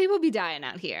right. People be dying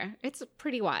out here. It's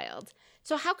pretty wild.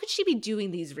 So how could she be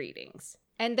doing these readings?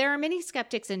 And there are many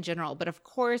skeptics in general, but of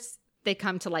course they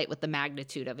come to light with the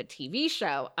magnitude of a TV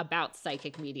show about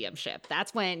psychic mediumship.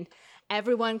 That's when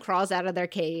everyone crawls out of their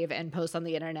cave and posts on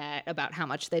the internet about how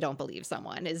much they don't believe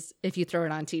someone is if you throw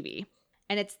it on TV.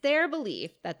 And it's their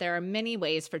belief that there are many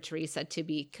ways for Teresa to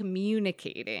be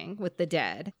communicating with the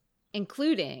dead,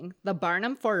 including the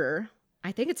Barnum Forer.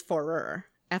 I think it's Forer.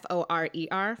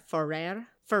 Forer.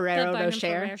 Ferrero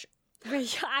Rocher.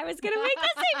 I was going to make the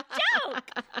same joke.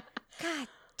 God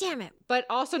damn it. But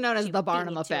also known as the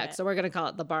Barnum beat me to effect. it. So we're going to call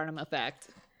it the Barnum effect.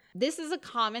 This is a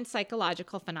common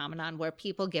psychological phenomenon where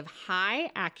people give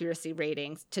high accuracy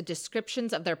ratings to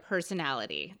descriptions of their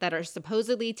personality that are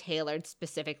supposedly tailored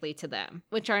specifically to them,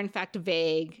 which are in fact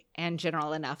vague and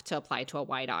general enough to apply to a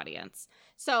wide audience.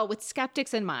 So with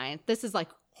skeptics in mind, this is like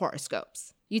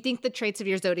horoscopes. You think the traits of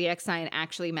your zodiac sign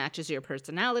actually matches your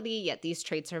personality, yet these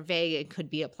traits are vague and could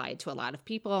be applied to a lot of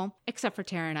people, except for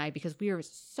Tara and I, because we are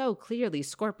so clearly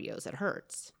Scorpios, it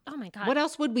hurts. Oh my God. What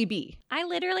else would we be? I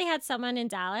literally had someone in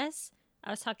Dallas.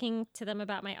 I was talking to them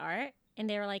about my art, and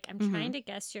they were like, I'm trying to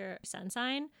guess your sun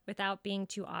sign without being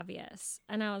too obvious.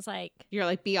 And I was like, You're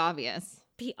like, be obvious.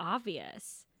 be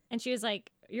obvious. And she was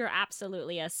like, you're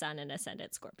absolutely a sun and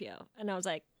ascendant Scorpio. And I was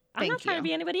like, I'm Thank not trying you. to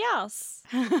be anybody else.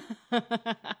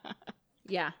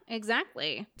 Yeah,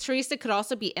 exactly. Teresa could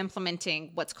also be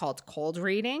implementing what's called cold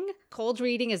reading. Cold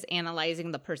reading is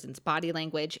analyzing the person's body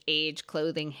language, age,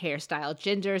 clothing, hairstyle,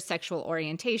 gender, sexual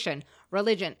orientation,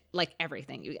 religion, like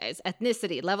everything, you guys,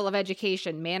 ethnicity, level of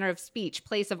education, manner of speech,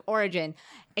 place of origin,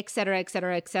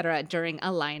 etc., during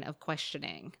a line of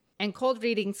questioning. And cold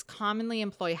readings commonly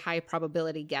employ high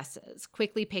probability guesses,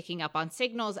 quickly picking up on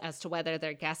signals as to whether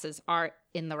their guesses are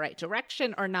in the right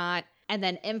direction or not, and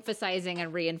then emphasizing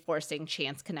and reinforcing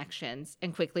chance connections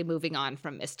and quickly moving on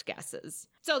from missed guesses.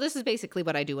 So this is basically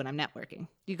what I do when I'm networking.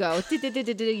 You go,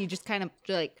 you just kind of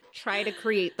like try to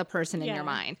create the person in your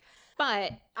mind.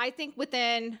 But I think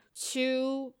within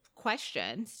 2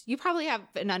 questions, you probably have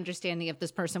an understanding if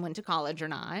this person went to college or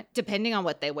not, depending on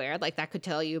what they wear. Like that could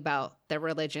tell you about their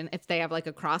religion. If they have like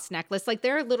a cross necklace, like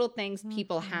there are little things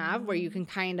people have where you can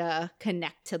kind of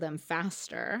connect to them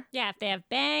faster. Yeah, if they have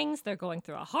bangs, they're going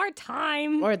through a hard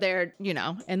time. Or they're,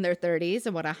 in their 30s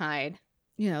and want to hide,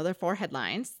 their forehead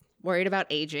lines. Worried about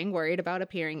aging, worried about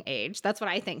appearing aged. That's what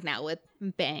I think now with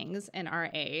bangs and our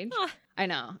age. I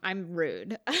know, I'm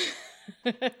rude.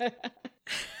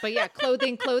 But yeah,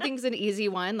 clothing's an easy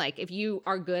one. Like if you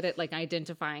are good at like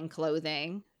identifying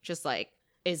clothing, just like,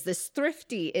 is this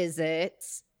thrifty? Is it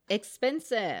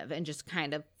expensive? And just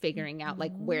kind of figuring out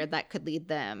like where that could lead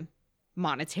them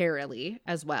monetarily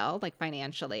as well, like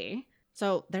financially.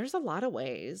 So there's a lot of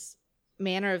ways.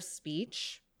 Manner of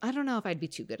speech. I don't know if I'd be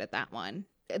too good at that one.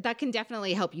 That can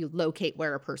definitely help you locate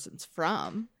where a person's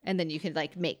from. And then you can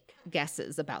like make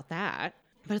guesses about that.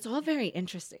 But it's all very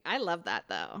interesting. I love that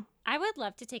though. I would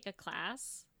love to take a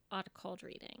class on cold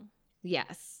reading.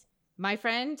 Yes. My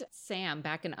friend Sam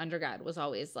back in undergrad was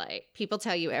always like, people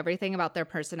tell you everything about their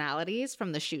personalities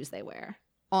from the shoes they wear.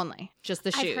 Only. Just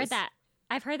the shoes.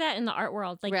 I've heard that in the art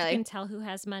world. Like Really? You can tell who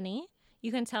has money.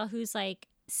 You can tell who's like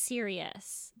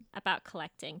serious about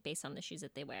collecting based on the shoes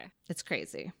that they wear. It's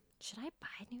crazy. Should I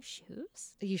buy new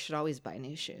shoes? You should always buy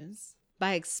new shoes.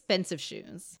 Buy expensive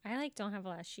shoes. I like don't have a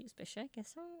lot of shoes, but should I get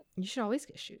some? You should always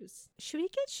get shoes. Should we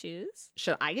get shoes?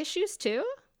 Should I get shoes too?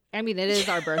 I mean, it is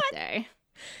our birthday.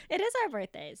 It is our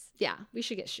birthdays. Yeah, we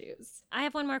should get shoes. I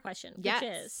have one more question, Yes.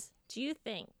 which is, do you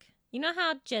think, you know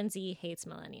how Gen Z hates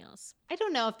millennials? I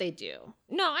don't know if they do.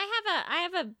 No, I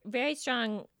have a very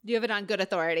strong, Do you have it on good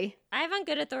authority? I have on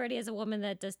good authority as a woman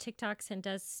that does TikToks and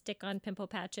does stick on pimple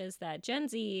patches that Gen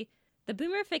Z, the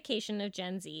boomerification of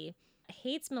Gen Z,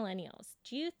 hates millennials.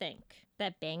 Do you think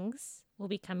that bangs will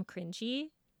become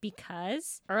cringy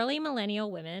because early millennial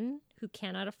women who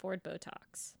cannot afford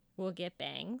Botox will get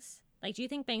bangs? Like, do you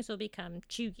think bangs will become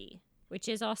chuggy, which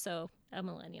is also a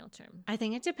millennial term? I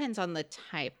think it depends on the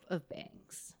type of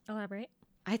bangs. Elaborate.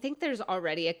 I think there's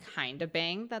already a kind of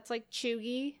bang that's like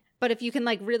chuggy. But if you can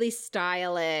like really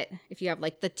style it, if you have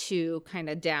like the 2 kind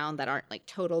of down that aren't like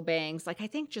total bangs, like I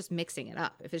think just mixing it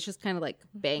up. If it's just kind of like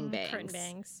bangs. Curtain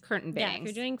bangs. Curtain bangs. Yeah, if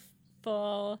you're doing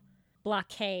full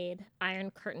blockade iron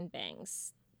curtain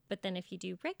bangs. But then if you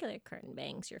do regular curtain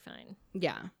bangs, you're fine.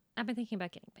 Yeah. I've been thinking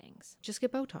about getting bangs. Just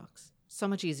get Botox. So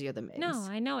much easier than bangs. No,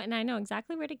 I know. And I know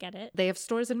exactly where to get it. They have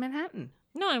stores in Manhattan.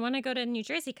 No, I want to go to New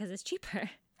Jersey because it's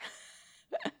cheaper.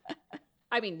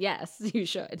 I mean, yes, you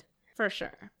should. For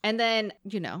sure. And then,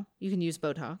 you can use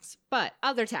Botox, but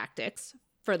other tactics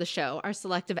for the show are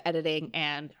selective editing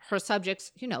and her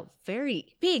subjects,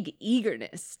 very big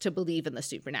eagerness to believe in the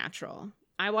supernatural.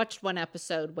 I watched one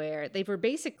episode where they were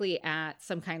basically at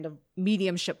some kind of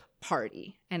mediumship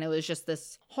party, and it was just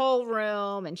this whole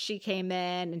room, and she came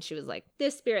in and she was like,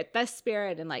 this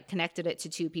spirit, and like connected it to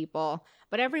two people.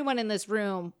 But everyone in this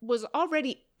room was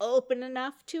already open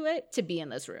enough to it to be in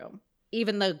this room.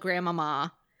 Even the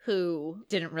grandmama who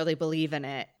didn't really believe in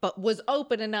it, but was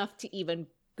open enough to even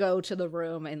go to the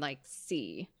room and like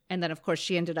see. And then of course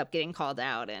she ended up getting called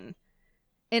out, and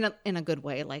in a good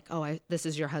way, like, oh, this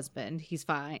is your husband, he's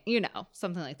fine,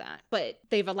 something like that. But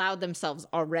they've allowed themselves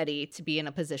already to be in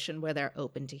a position where they're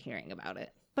open to hearing about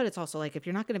it. But it's also like, if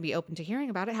you're not going to be open to hearing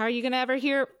about it, how are you going to ever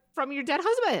hear from your dead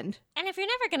husband? And if you're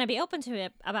never going to be open to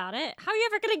it about it, how are you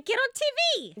ever going to get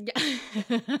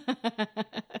on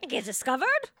TV? Get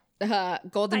discovered?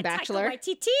 Golden Bachelor. Taika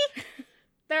Waititi?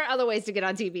 There are other ways to get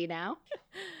on TV now.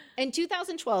 In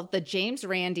 2012, the James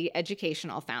Randi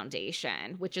Educational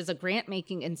Foundation, which is a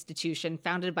grant-making institution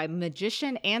founded by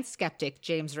magician and skeptic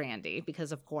James Randi,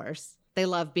 because of course, they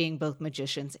love being both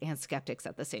magicians and skeptics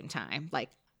at the same time. Like,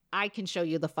 I can show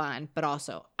you the fun, but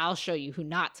also I'll show you who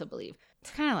not to believe.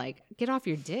 It's kind of like, get off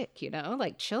your dick,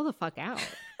 like chill the fuck out.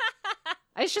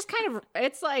 It's just kind of,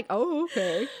 it's like, oh,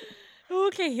 okay.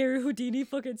 Okay, Harry Houdini,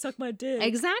 fucking suck my dick.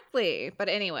 Exactly. But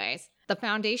anyways, the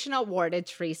foundation awarded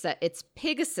Teresa its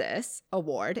Pegasus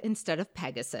Award instead of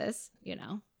Pegasus,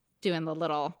 doing the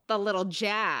little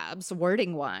jabs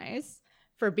wording wise,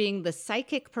 for being the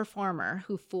psychic performer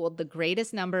who fooled the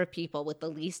greatest number of people with the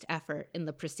least effort in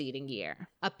the preceding year.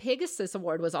 A Pegasus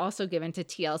Award was also given to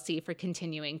TLC for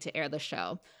continuing to air the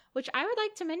show, which I would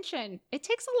like to mention, it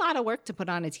takes a lot of work to put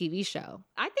on a TV show.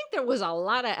 I think there was a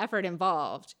lot of effort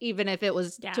involved, even if it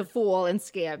was to fool and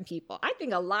scam people. I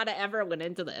think a lot of effort went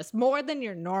into this, more than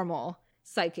your normal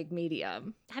psychic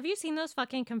medium. Have you seen those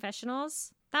fucking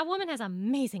confessionals? That woman has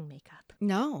amazing makeup.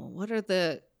 No, what are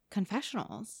the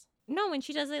confessionals? No, when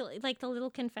she does it, like the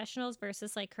little confessionals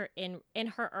versus like her in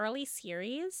her early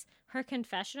series, her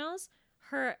confessionals,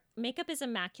 her makeup is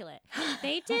immaculate.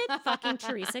 They did fucking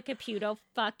Teresa Caputo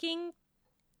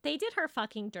they did her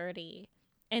fucking dirty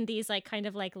in these like kind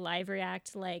of like live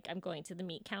react, like I'm going to the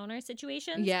meat counter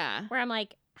situations. Yeah. Where I'm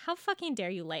like, how fucking dare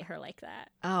you light her like that?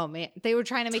 Oh man, they were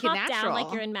trying to make it natural. Down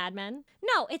like you're in Mad Men.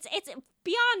 No, it's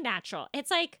beyond natural.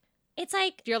 It's like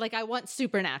you're like, I want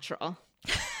supernatural.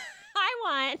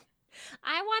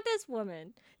 I want this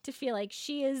woman to feel like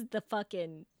she is the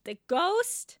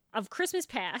ghost of Christmas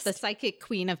past. The psychic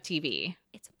queen of TV.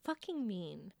 It's fucking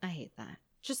mean. I hate that.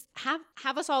 Just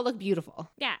have us all look beautiful.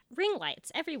 Yeah, ring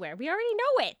lights everywhere. We already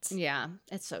know it. Yeah,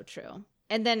 it's so true.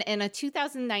 And then in a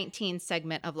 2019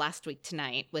 segment of Last Week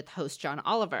Tonight with host John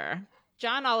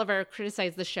Oliver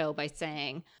criticized the show by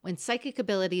saying, when psychic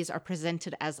abilities are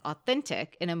presented as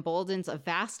authentic, it emboldens a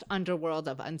vast underworld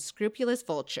of unscrupulous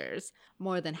vultures,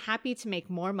 more than happy to make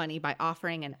more money by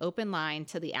offering an open line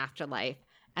to the afterlife,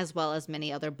 as well as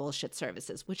many other bullshit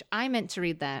services, which I meant to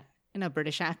read that in a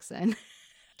British accent.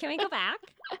 Can we go back?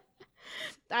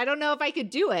 I don't know if I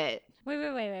could do it.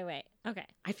 Wait. Okay.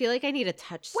 I feel like I need a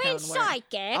touchstone When word.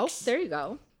 psychics. Oh, there you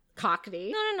go.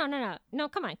 Cockney. No. No,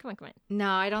 come on. No,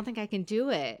 I don't think I can do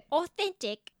it.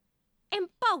 Authentic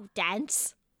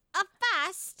emboldance, a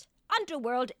vast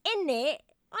underworld in it,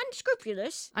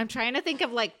 unscrupulous. I'm trying to think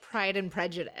of like Pride and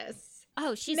Prejudice.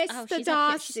 Oh, she's Mr.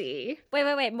 Darcy.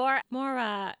 Wait. More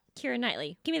Keira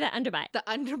Knightley. Give me that underbite. The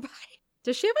underbite.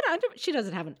 Does she have an underbite? She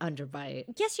doesn't have an underbite.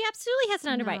 Yes, she absolutely has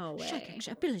an underbite. No way.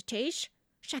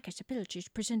 Psychic's abilities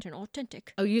present an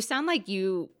authentic. Oh, you sound like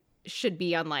you should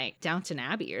be on like Downton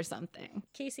Abbey or something.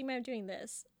 Casey, I'm doing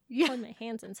this. Yeah. Holding my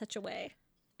hands in such a way.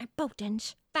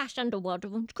 Emboldens, vast underworld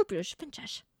of unscrupulous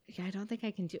princess. Yeah, I don't think I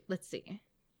can do. Let's see.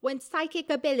 When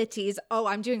psychic abilities,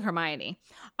 I'm doing Hermione,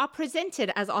 are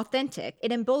presented as authentic,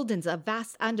 it emboldens a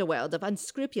vast underworld of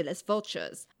unscrupulous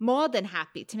vultures, more than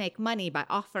happy to make money by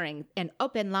offering an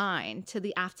open line to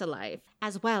the afterlife,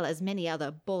 as well as many other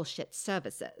bullshit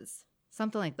services.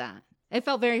 Something like that. It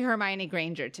felt very Hermione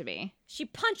Granger to me. She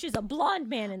punches a blonde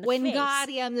man in the face.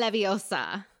 Wingardium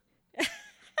Leviosa.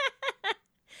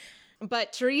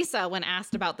 But Teresa, when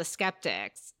asked about the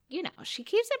skeptics, she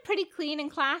keeps it pretty clean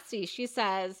and classy. She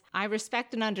says, I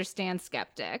respect and understand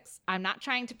skeptics. I'm not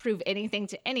trying to prove anything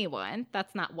to anyone.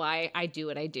 That's not why I do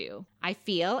what I do. I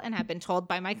feel and have been told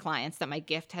by my clients that my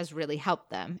gift has really helped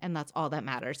them, and that's all that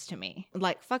matters to me.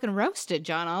 Like, fucking roasted,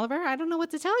 John Oliver. I don't know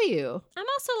what to tell you. I'm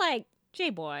also like,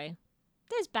 J-boy,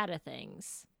 there's better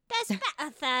things. There's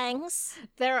better things.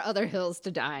 There are other hills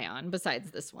to die on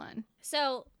besides this one.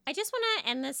 So I just want to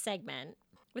end this segment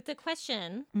with the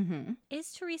question,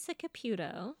 is Teresa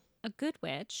Caputo a good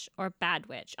witch or bad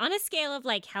witch? On a scale of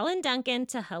like Helen Duncan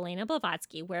to Helena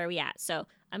Blavatsky, where are we at? So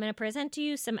I'm going to present to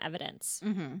you some evidence.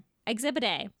 Exhibit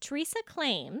A, Teresa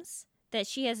claims that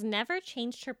she has never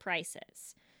changed her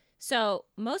prices. So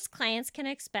most clients can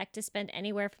expect to spend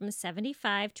anywhere from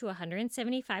 $75 to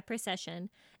 $175 per session,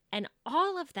 and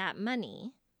all of that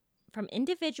money from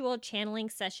individual channeling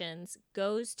sessions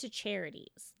goes to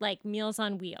charities like Meals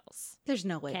on Wheels. There's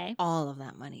no way Okay. all of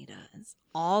that money does.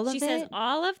 All of it? She says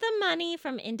all of the money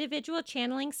from individual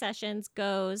channeling sessions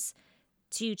goes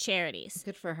to charities.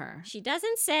 Good for her. She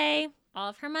doesn't say all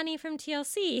of her money from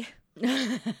TLC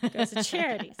goes to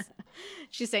charities.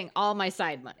 She's saying all my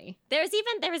side money. There was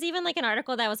even like an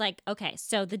article that was like, okay,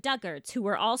 so the Duggards, who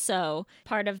were also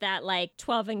part of that like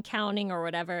 12 and Counting or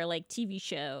whatever like TV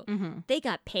show, they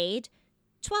got paid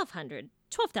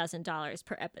 $12,000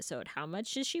 per episode. How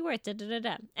much is she worth? Da, da, da,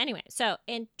 da. Anyway, so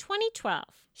in 2012,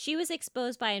 she was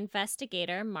exposed by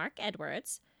investigator Mark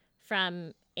Edwards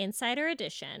from Insider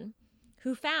Edition,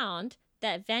 who found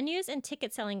that venues and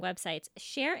ticket selling websites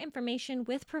share information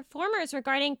with performers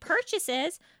regarding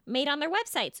purchases made on their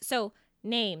websites. So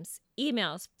names,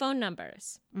 emails, phone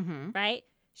numbers, right?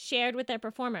 Shared with their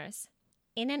performers.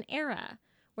 In an era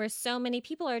where so many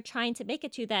people are trying to make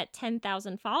it to that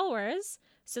 10,000 followers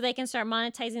so they can start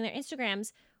monetizing their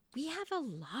Instagrams, we have a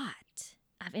lot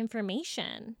of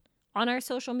information on our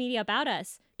social media about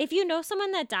us. If you know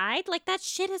someone that died, like that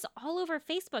shit is all over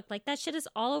Facebook. Like that shit is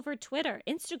all over Twitter,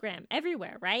 Instagram,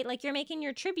 everywhere, right? Like you're making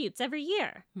your tributes every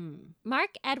year.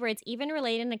 Mark Edwards even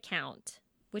relayed an account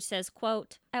which says,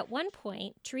 quote, at one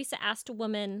point, Teresa asked a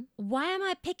woman, why am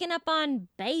I picking up on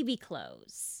baby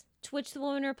clothes? To which the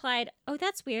woman replied, oh,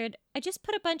 that's weird. I just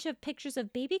put a bunch of pictures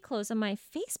of baby clothes on my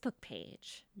Facebook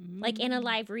page, like in a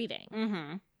live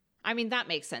reading. I mean, that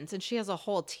makes sense. And she has a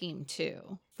whole team,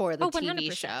 too, for the TV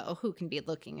 100%. show who can be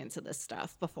looking into this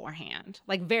stuff beforehand,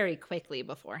 like very quickly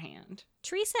beforehand.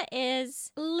 Teresa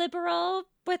is liberal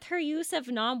with her use of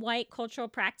non-white cultural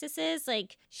practices.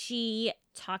 Like she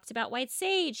talked about white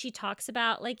sage. She talks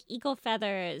about like eagle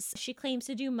feathers. She claims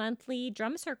to do monthly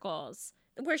drum circles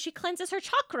where she cleanses her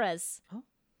chakras. Oh,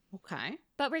 okay.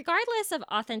 But regardless of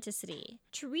authenticity,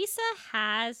 Teresa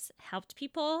has helped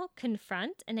people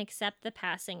confront and accept the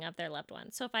passing of their loved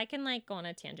ones. So if I can like go on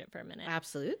a tangent for a minute.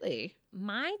 Absolutely.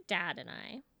 My dad and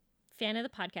I, fan of the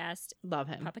podcast, Love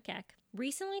him. Papa Keck,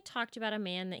 recently talked about a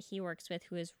man that he works with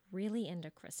who is really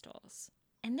into crystals.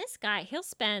 And this guy, he'll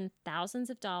spend thousands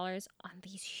of dollars on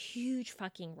these huge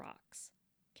fucking rocks,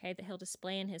 okay, that he'll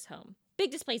display in his home.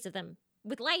 Big displays of them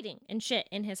with lighting and shit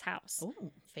in his house.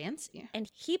 Oh, fancy.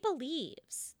 And he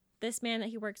believes, this man that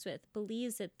he works with,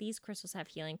 believes that these crystals have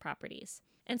healing properties.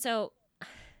 And so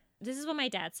this is what my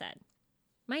dad said.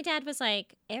 My dad was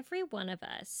like, every one of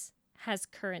us has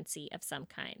currency of some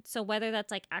kind. So whether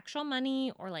that's like actual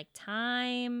money or like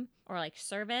time or like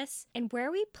service, and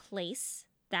where we place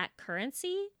that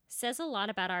currency says a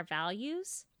lot about our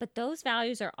values, but those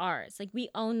values are ours. Like we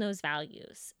own those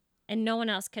values and no one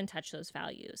else can touch those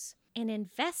values. And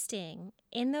investing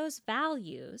in those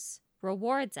values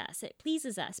rewards us. It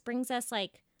pleases us, brings us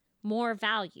like more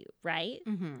value, right?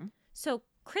 So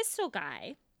Crystal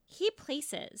Guy, he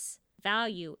places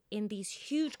value in these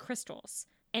huge crystals,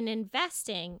 and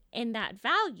investing in that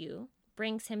value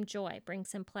brings him joy,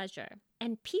 brings him pleasure.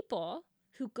 And people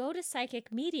who go to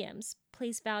psychic mediums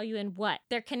place value in what?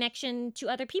 Their connection to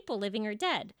other people, living or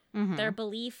dead. Their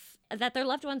belief that their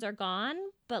loved ones are gone,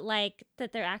 but like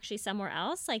that they're actually somewhere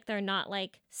else. Like they're not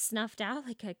like snuffed out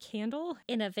like a candle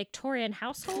in a Victorian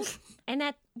household. And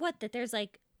that there's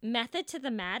like method to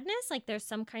the madness, like there's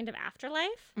some kind of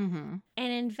afterlife. And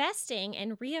investing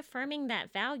and reaffirming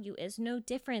that value is no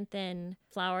different than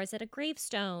flowers at a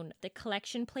gravestone, the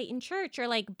collection plate in church, or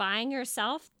like buying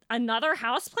yourself another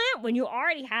houseplant when you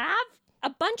already have a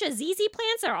bunch of ZZ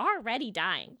plants that are already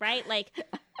dying, right? Like,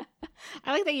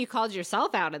 I like that you called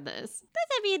yourself out in this.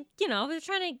 I mean, you know, we're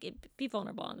trying to be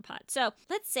vulnerable on the pod. So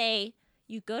let's say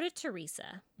you go to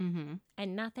Teresa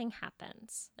and nothing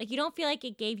happens. Like you don't feel like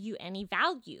it gave you any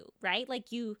value, right? Like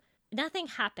nothing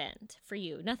happened for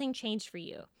you. Nothing changed for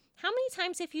you. How many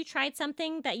times have you tried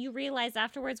something that you realized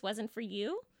afterwards wasn't for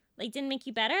you? Like didn't make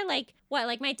you better? Like what?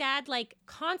 Like my dad like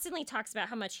constantly talks about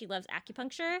how much he loves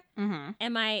acupuncture.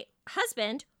 And my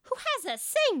husband, who has the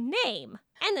same name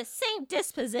and the same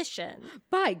disposition,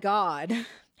 By God.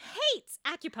 hates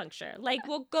acupuncture. Like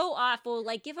we'll go off, we'll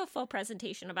like give a full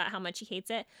presentation about how much he hates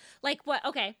it. Like what?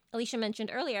 Okay, Alicia mentioned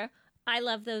earlier, I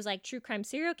love those like true crime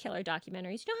serial killer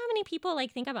documentaries. You know how many people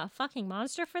like think I'm a fucking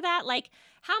monster for that? Like,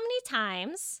 how many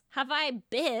times have I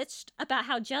bitched about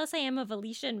how jealous I am of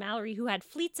Alicia and Mallory, who had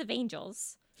fleets of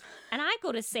angels? And I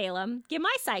go to Salem, get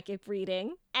my psychic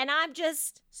reading, and I'm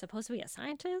just supposed to be a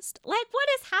scientist? Like, what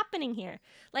is happening here?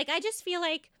 Like, I just feel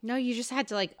like... No, you just had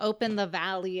to like open the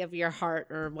valley of your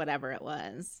heart or whatever it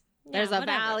was. There's a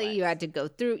valley you had to go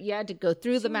through. You had to go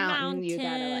through the mountain. You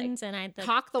gotta like and I had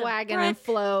hawk the wagon and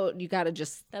float. You gotta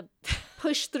just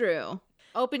push through.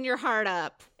 Open your heart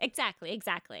up. Exactly.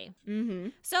 Mm-hmm.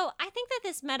 So I think that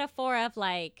this metaphor of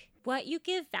like what you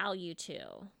give value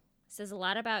to says a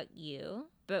lot about you,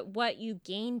 but what you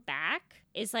gain back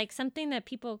is like something that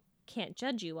people can't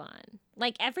judge you on.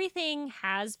 Like everything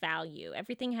has value.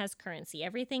 Everything has currency.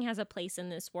 Everything has a place in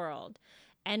this world.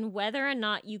 And whether or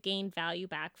not you gain value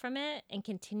back from it and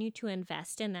continue to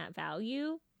invest in that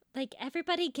value, like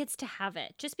everybody gets to have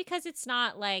it. Just because it's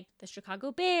not like the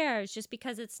Chicago Bears, just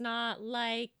because it's not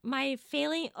like my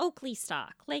failing Oakley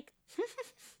stock. Like,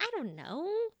 I don't know.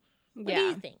 What do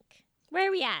you think? Where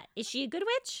are we at? Is she a good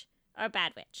witch or a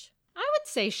bad witch? I would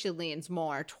say she leans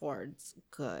more towards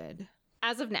good.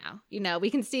 As of now,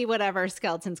 we can see whatever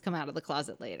skeletons come out of the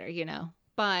closet later,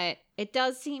 But it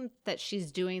does seem that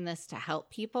she's doing this to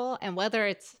help people. And whether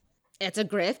it's a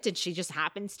grift and she just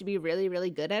happens to be really,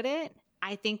 really good at it,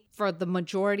 I think for the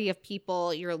majority of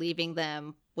people, you're leaving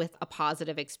them with a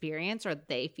positive experience or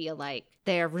they feel like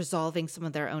they're resolving some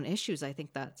of their own issues. I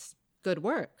think that's good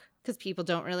work because people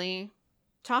don't really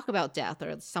talk about death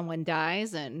or someone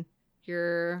dies and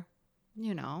you're,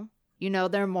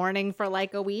 they're mourning for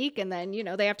like a week and then,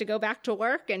 they have to go back to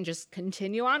work and just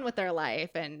continue on with their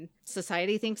life. And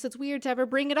society thinks it's weird to ever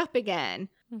bring it up again.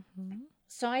 Mm-hmm.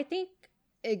 So I think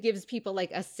it gives people like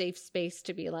a safe space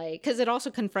to be like, because it also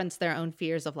confronts their own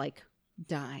fears of like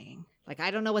dying. Like,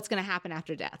 I don't know what's going to happen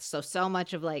after death. So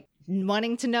much of like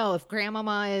wanting to know if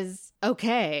grandmama is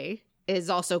okay is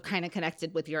also kind of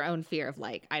connected with your own fear of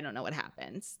like, I don't know what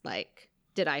happens. Like,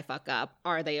 did I fuck up?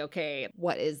 Are they okay?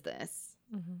 What is this?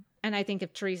 Mm-hmm. And I think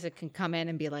if Teresa can come in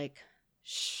and be like,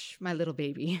 shh, my little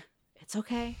baby, it's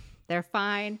okay. They're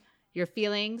fine. Your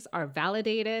feelings are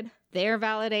validated. They're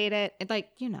validated. And like,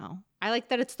 I like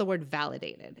that it's the word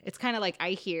validated. It's kind of like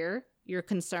I hear your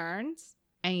concerns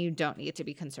and you don't need to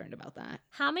be concerned about that.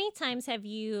 How many times have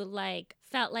you like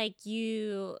felt like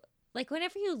you, like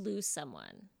whenever you lose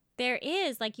someone, there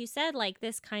is, like you said, like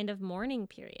this kind of mourning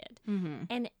period. Mm-hmm.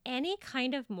 And any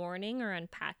kind of mourning or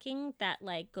unpacking that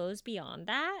like goes beyond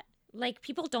that, like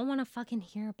people don't want to fucking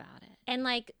hear about it. And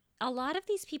like a lot of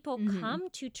these people come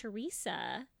to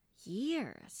Teresa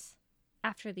years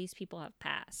after these people have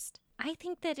passed. I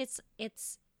think that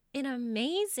it's an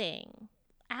amazing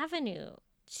avenue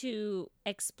to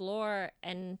explore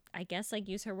and I guess like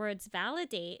use her words,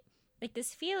 validate like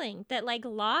this feeling that like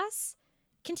loss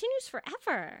continues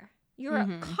forever. You're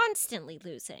constantly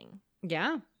losing.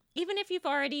 Yeah. Even if you've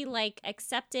already like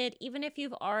accepted, even if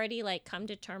you've already like come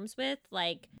to terms with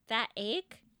like that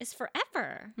ache is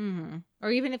forever. Mm-hmm.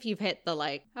 Or even if you've hit the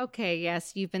like, okay,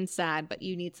 yes, you've been sad, but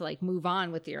you need to like move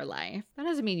on with your life. That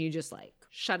doesn't mean you just like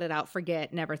shut it out,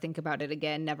 forget, never think about it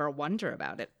again, never wonder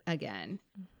about it again.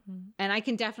 Mm-hmm. And I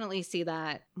can definitely see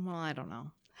that. Well, I don't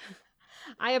know.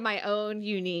 I have my own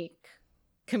unique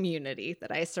community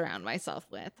that I surround myself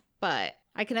with. But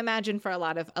I can imagine for a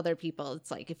lot of other people, it's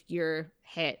like if you're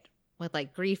hit with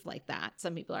like grief like that,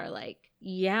 some people are like,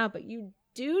 yeah, but you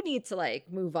do need to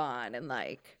like move on and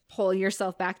like pull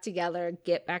yourself back together,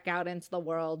 get back out into the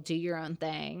world, do your own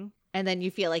thing. And then you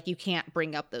feel like you can't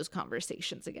bring up those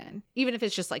conversations again, even if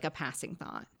it's just like a passing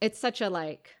thought. It's such a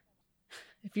like,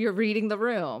 if you're reading the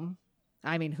room,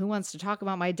 I mean, who wants to talk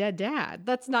about my dead dad?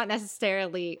 That's not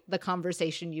necessarily the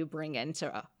conversation you bring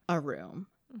into a room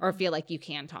or feel like you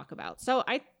can talk about. So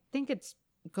I think it's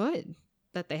good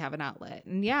that they have an outlet.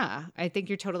 And yeah, I think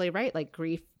you're totally right. Like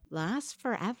grief lasts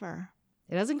forever.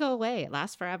 It doesn't go away. It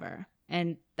lasts forever.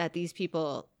 And that these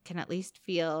people can at least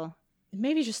feel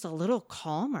maybe just a little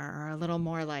calmer or a little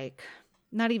more like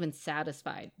not even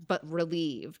satisfied, but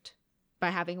relieved by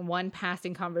having one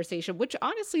passing conversation, which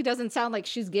honestly doesn't sound like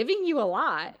she's giving you a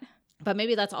lot. But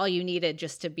maybe that's all you needed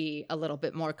just to be a little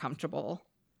bit more comfortable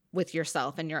with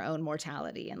yourself and your own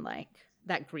mortality and like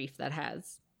that grief that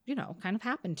has, kind of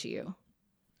happened to you.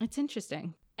 It's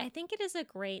interesting. I think it is a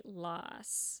great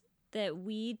loss that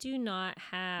we do not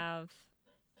have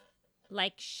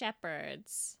like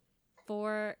shepherds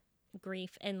for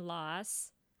grief and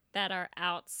loss that are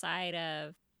outside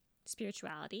of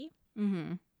spirituality.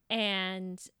 Mm-hmm.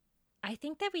 And I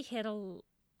think that we hit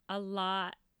a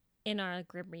lot in our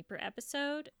Grim Reaper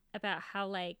episode about how,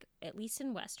 like, at least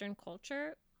in Western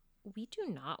culture, we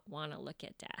do not want to look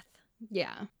at death.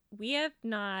 Yeah. We have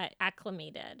not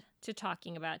acclimated to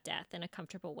talking about death in a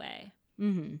comfortable way.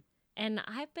 Mm-hmm. And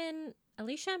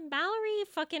Alicia Mallory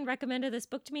fucking recommended this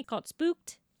book to me called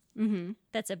Spooked. Mm-hmm.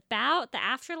 That's about the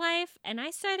afterlife. And I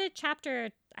started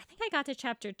I think I got to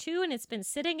chapter 2, and it's been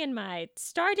sitting in my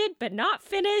started but not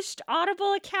finished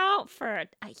Audible account for a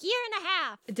year and a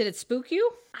half. Did it spook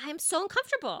you? I'm so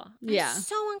uncomfortable. Yeah. I'm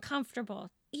so uncomfortable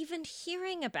even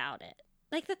hearing about it.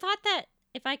 Like the thought that,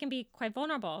 if I can be quite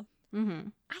vulnerable, Mm-hmm.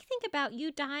 I think about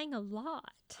you dying a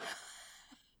lot.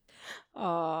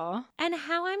 Aw. And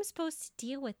how I'm supposed to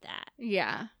deal with that.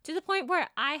 Yeah. To the point where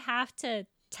I have to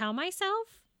tell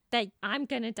myself that I'm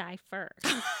going to die first.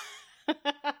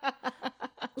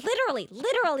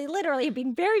 Literally,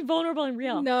 being very vulnerable and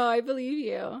real. No, I believe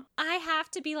you. I have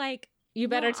to be like, You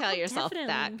better "No, tell I'll yourself definitely."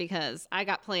 that, because I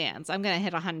got plans. I'm going to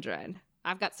hit 100.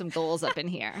 I've got some goals up in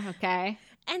here, okay?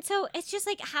 And so it's just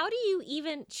like, how do you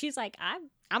even, she's like, I'm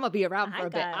going to be around for I a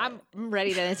bit. got I'm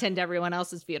ready to attend everyone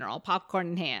else's funeral, popcorn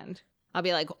in hand. I'll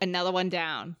be like, another one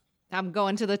down. I'm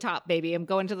going to the top, baby. I'm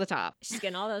going to the top. she's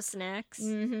getting all those snacks.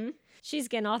 Mm-hmm. She's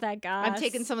getting all that gas. I'm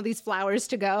taking some of these flowers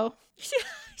to go.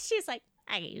 She's like,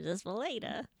 I can use this for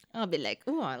later. I'll be like,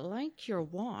 oh, I like your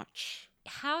watch.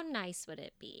 How nice would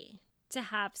it be to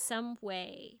have some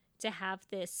way to have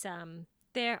this?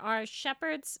 There are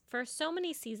shepherds for so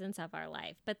many seasons of our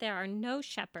life, but there are no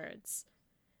shepherds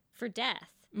for death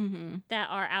Mm-hmm. that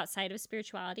are outside of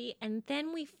spirituality. And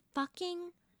then we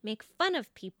fucking make fun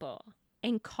of people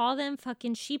and call them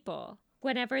fucking sheeple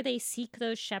whenever they seek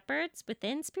those shepherds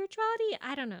within spirituality.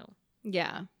 I don't know.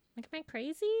 Yeah. Like, am I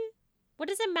crazy? What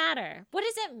does it matter? What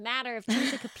does it matter if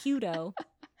she's a Caputo?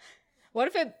 What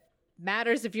if it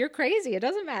matters if you're crazy? It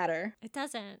doesn't matter. It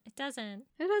doesn't. It doesn't.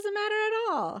 It doesn't matter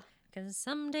at all. Because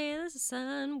someday the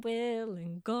sun will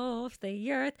engulf the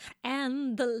earth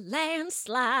and the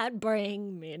landslide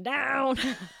bring me down.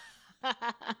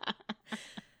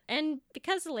 And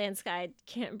because the landslide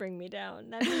can't bring me down,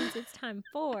 that means it's time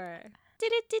for...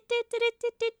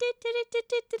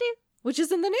 Which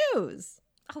is in the news.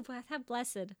 Oh, how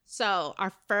blessed. So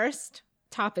our first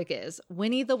topic is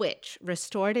Winnie the Witch,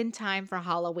 restored in time for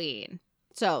Halloween.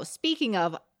 So speaking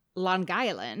of Long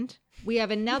Island, we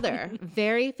have another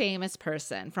very famous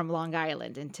person from Long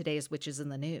Island in today's Witches in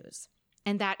the News.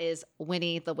 And that is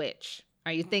Winnie the Witch.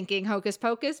 Are you thinking Hocus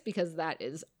Pocus? Because that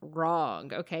is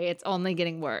wrong, okay? It's only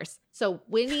getting worse. So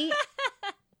Winnie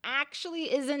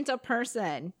actually isn't a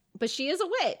person, but she is a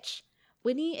witch.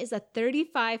 Winnie is a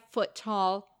 35-foot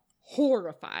tall,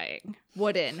 horrifying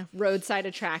wooden roadside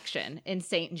attraction in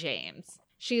St. James.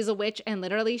 She is a witch, and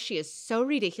literally she is so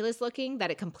ridiculous looking that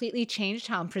it completely changed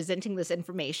how I'm presenting this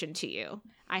information to you.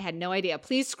 I had no idea.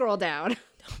 Please scroll down.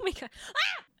 Oh my God.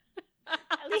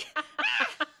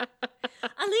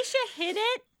 Alicia hit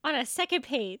it on a second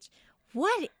page.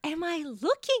 What am I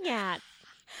looking at?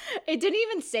 It didn't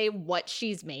even say what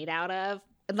she's made out of.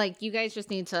 Like, you guys just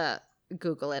need to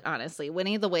Google it, honestly.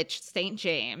 Winnie the Witch, St.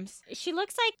 James. She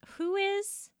looks like, who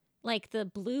is like the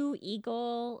blue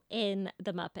eagle in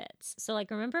the Muppets? So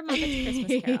like, remember Muppets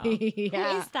Christmas Carol?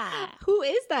 Yeah. Who is that? Who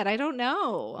is that? I don't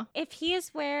know. If he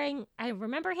is wearing, I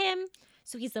remember him.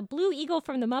 So he's the blue eagle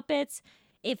from the Muppets.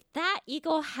 If that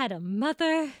eagle had a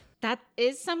mother. That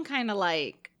is some kind of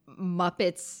like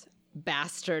Muppets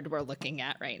bastard we're looking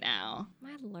at right now.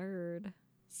 My lord.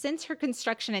 Since her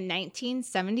construction in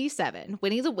 1977,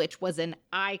 Winnie the Witch was an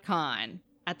icon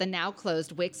at the now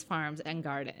closed Wicks Farms and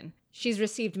Garden. She's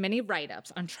received many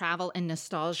write-ups on travel and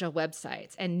nostalgia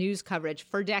websites and news coverage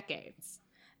for decades,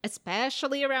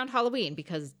 especially around Halloween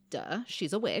because, duh,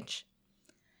 she's a witch.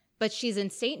 But she's in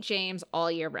St. James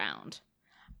all year round.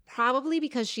 Probably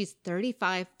because she's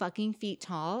 35 fucking feet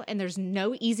tall and there's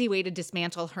no easy way to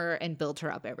dismantle her and build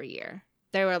her up every year.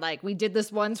 They were like, we did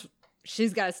this once,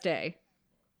 she's got to stay.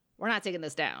 We're not taking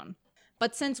this down.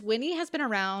 But since Winnie has been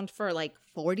around for like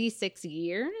 46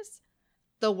 years,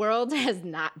 the world has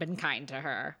not been kind to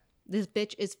her. This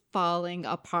bitch is falling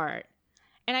apart.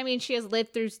 And I mean, she has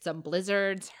lived through some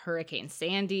blizzards, Hurricane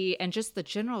Sandy, and just the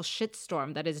general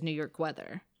shitstorm that is New York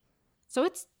weather. So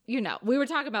it's, you know, we were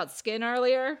talking about skin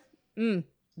earlier.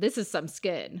 This is some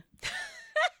skin.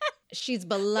 She's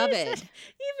beloved. What does that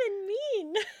even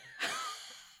mean?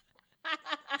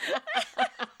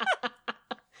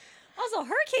 Also,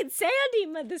 Hurricane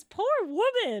Sandy, this poor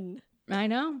woman. I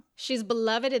know. She's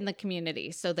beloved in the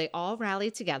community, so they all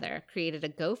rallied together, created a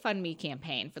GoFundMe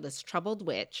campaign for this troubled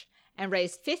witch, and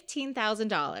raised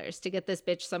 $15,000 to get this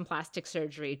bitch some plastic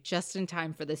surgery just in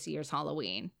time for this year's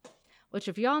Halloween. Which,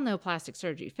 if y'all know plastic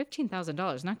surgery,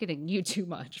 $15,000 not getting you too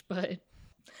much, but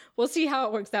we'll see how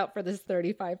it works out for this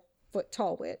foot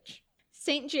tall witch.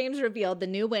 St. James revealed the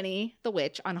new Winnie the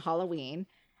Witch on Halloween.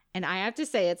 And I have to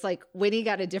say, it's like Winnie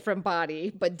got a different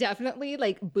body, but definitely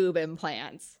like boob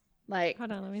implants. Like,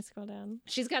 hold on, let me scroll down.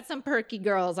 She's got some perky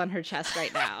girls on her chest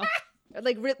right now.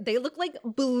 Like, they look like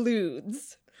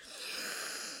balloons.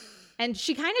 And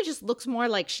she kind of just looks more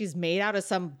like she's made out of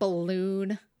some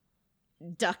balloon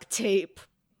duct tape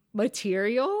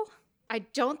material. I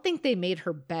don't think they made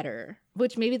her better,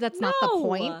 which maybe that's not the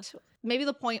point. Maybe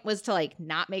the point was to like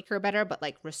not make her better, but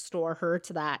like restore her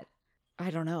to that, I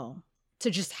don't know, to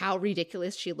just how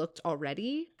ridiculous she looked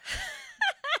already.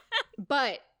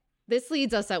 But this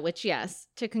leads us at which, yes,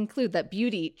 to conclude that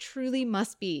beauty truly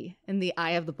must be in the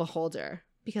eye of the beholder,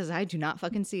 because I do not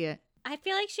fucking see it. I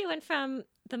feel like she went from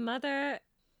the mother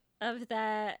of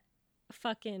that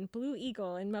fucking Blue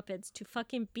Eagle in Muppets to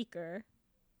fucking Beaker.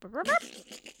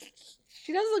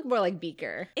 She does look more like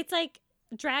Beaker. It's like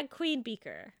drag queen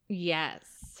Beaker.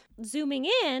 Yes. Zooming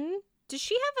in, does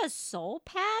she have a soul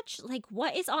patch? Like,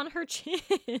 what is on her chin?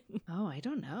 Oh, I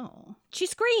don't know. She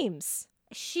screams.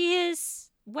 She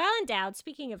is well endowed.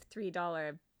 Speaking of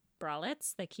 $3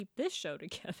 bralettes that keep this show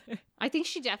together. I think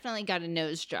she definitely got a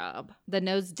nose job. The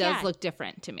nose does look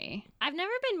different to me. I've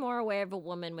never been more aware of a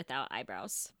woman without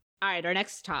eyebrows. All right, our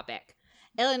next topic.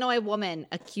 Illinois woman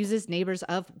accuses neighbors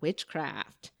of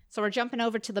witchcraft. So we're jumping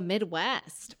over to the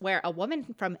Midwest, where a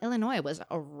woman from Illinois was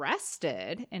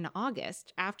arrested in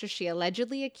August after she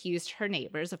allegedly accused her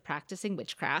neighbors of practicing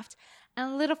witchcraft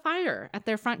and lit a fire at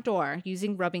their front door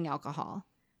using rubbing alcohol,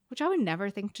 which I would never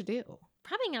think to do.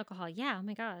 Rubbing alcohol, yeah, oh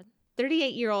my God.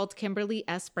 38-year-old Kimberly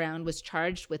S. Brown was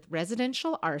charged with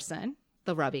residential arson,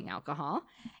 the rubbing alcohol,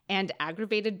 and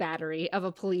aggravated battery of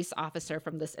a police officer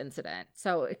from this incident.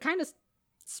 So it kind of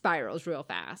spirals real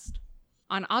fast.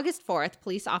 On August 4th,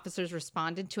 police officers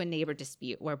responded to a neighbor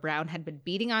dispute where Brown had been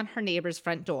beating on her neighbor's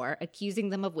front door, accusing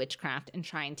them of witchcraft and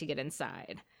trying to get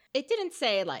inside. It didn't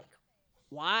say, like,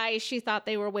 why she thought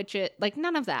they were witches, like,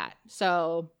 none of that.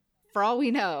 So, for all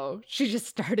we know, she just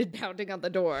started pounding on the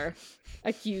door,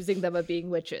 accusing them of being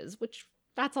witches, which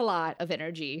that's a lot of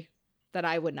energy that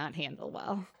I would not handle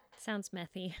well. Sounds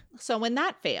methy. So when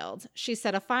that failed, she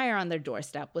set a fire on their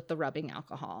doorstep with the rubbing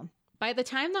alcohol. By the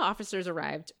time the officers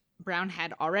arrived, Brown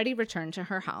had already returned to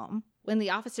her home. When the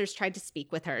officers tried to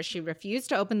speak with her, she refused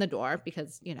to open the door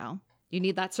because, you know, you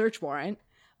need that search warrant.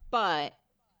 But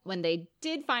when they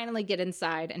did finally get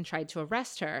inside and tried to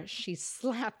arrest her, she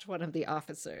slapped one of the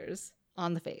officers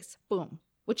on the face. Boom.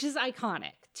 Which is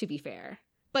iconic, to be fair.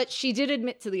 But she did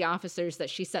admit to the officers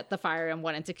that she set the fire and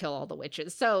wanted to kill all the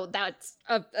witches. So that's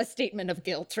a statement of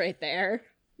guilt right there.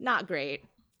 Not great.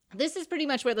 This is pretty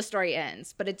much where the story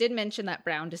ends, but it did mention that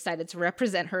Brown decided to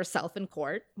represent herself in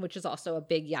court, which is also a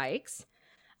big yikes.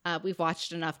 We've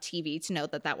watched enough TV to know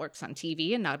that that works on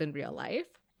TV and not in real life.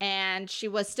 And she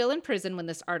was still in prison when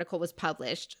this article was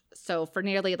published, so for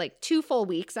nearly like 2 full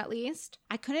weeks at least.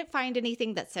 I couldn't find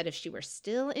anything that said if she were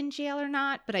still in jail or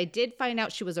not, but I did find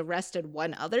out she was arrested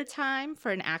one other time for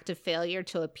an act of failure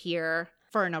to appear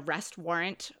for an arrest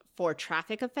warrant for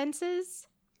traffic offenses.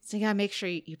 So you gotta make sure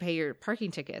you pay your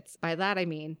parking tickets. By that, I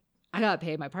mean, I gotta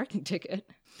pay my parking ticket.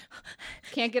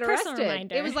 Can't get arrested.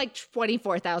 Reminder. It was like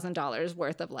 $24,000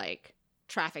 worth of like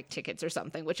traffic tickets or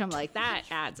something, which I'm like, that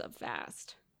adds up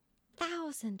fast.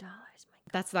 $1,000.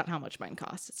 That's not how much mine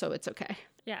costs, so it's okay.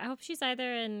 Yeah, I hope she's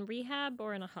either in rehab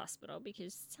or in a hospital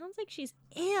because it sounds like she's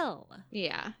ill.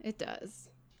 Yeah, it does.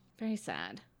 Very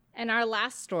sad. And our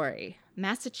last story,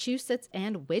 Massachusetts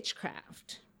and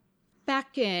witchcraft.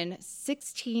 Back in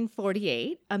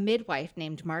 1648, a midwife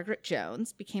named Margaret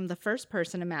Jones became the first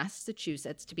person in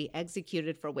Massachusetts to be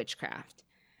executed for witchcraft.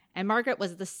 And Margaret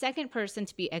was the second person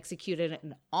to be executed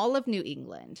in all of New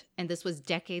England, and this was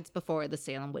decades before the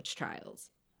Salem witch trials.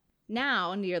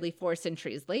 Now, nearly 4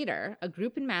 centuries later, a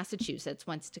group in Massachusetts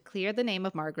wants to clear the name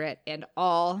of Margaret and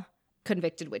all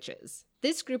convicted witches.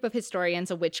 This group of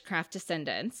historians of witchcraft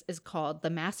descendants is called the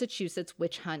Massachusetts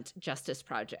Witch Hunt Justice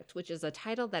Project, which is a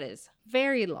title that is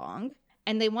very long,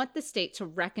 and they want the state to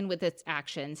reckon with its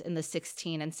actions in the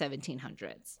 16 and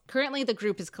 1700s. Currently, the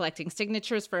group is collecting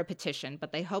signatures for a petition,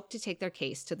 but they hope to take their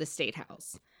case to the State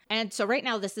House. And so right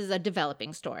now, this is a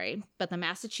developing story, but the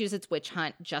Massachusetts Witch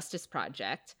Hunt Justice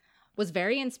Project was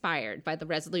very inspired by the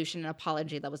resolution and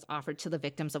apology that was offered to the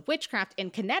victims of witchcraft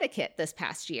in Connecticut this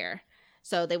past year.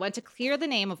 So they want to clear the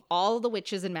name of all the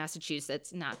witches in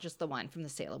Massachusetts, not just the one from the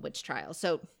Salem witch trial.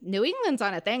 So New England's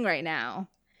on a thing right now.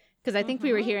 Because I think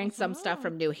we were hearing some stuff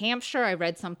from New Hampshire. I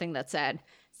read something that said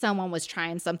someone was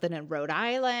trying something in Rhode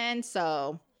Island.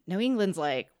 So New England's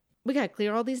like, we got to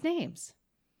clear all these names.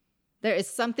 There is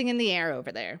something in the air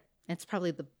over there. It's probably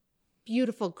the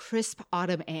beautiful, crisp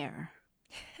autumn air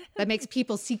that makes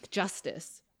people seek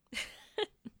justice.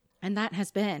 And that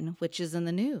has been Witches in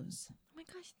the News. Oh my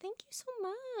gosh, thank you so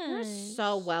much. You're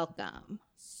so welcome.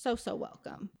 So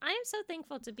welcome. I am so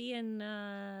thankful to be in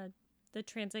the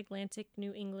transatlantic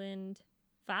New England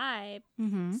vibe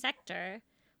sector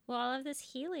where all of this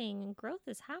healing and growth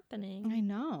is happening. I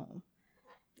know.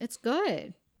 It's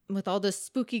good with all the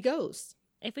spooky ghosts.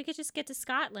 If we could just get to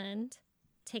Scotland,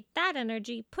 take that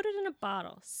energy, put it in a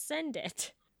bottle, send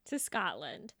it to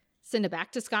Scotland. Send it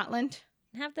back to Scotland?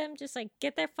 Have them just like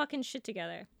get their fucking shit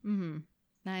together.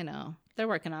 I know. They're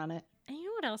working on it. And you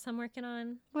know what else I'm working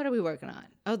on? What are we working on?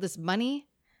 Oh, this money?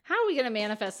 How are we going to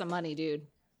manifest some money, dude?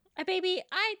 Baby,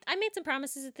 I made some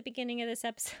promises at the beginning of this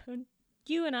episode.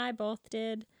 You and I both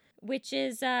did. Which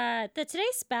is that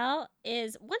today's spell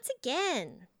is once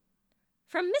again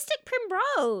from Mystic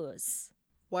Primrose.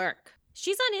 Work.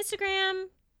 She's on Instagram.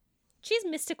 She's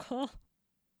mystical.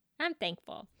 I'm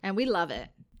thankful. And we love it.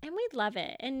 And we love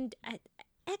it. And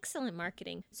excellent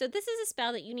marketing. So this is a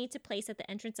spell that you need to place at the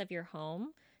entrance of your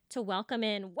home to welcome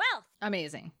in wealth.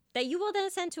 Amazing. That you will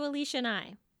then send to Alicia and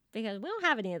I. Because we don't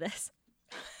have any of this.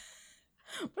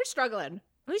 We're struggling.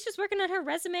 Alicia's working on her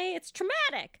resume. It's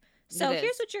traumatic. So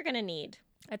here's what you're going to need.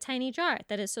 A tiny jar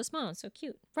that is so small and so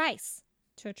cute. Rice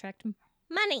to attract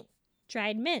money.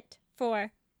 Dried mint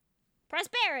for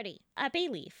prosperity. A bay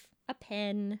leaf. A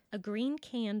pen. A green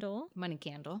candle. Money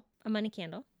candle. A money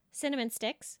candle. Cinnamon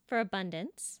sticks for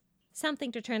abundance.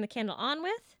 Something to turn the candle on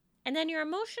with. And then your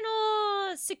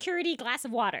emotional security glass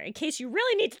of water in case you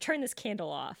really need to turn this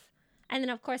candle off. And then,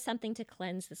 of course, something to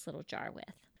cleanse this little jar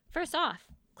with. First off,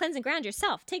 cleanse and ground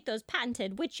yourself. Take those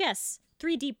patented, which, yes,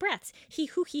 3 deep breaths.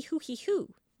 He-hoo, he-hoo,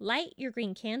 he-hoo. Light your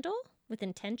green candle with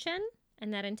intention.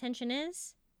 And that intention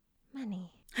is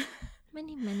money.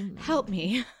 Money, money, money. Help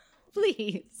me.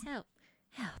 Please.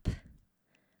 Help.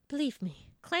 Believe me.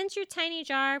 Cleanse your tiny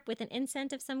jar with an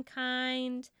incense of some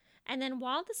kind. And then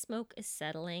while the smoke is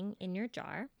settling in your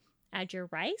jar, add your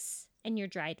rice and your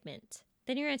dried mint.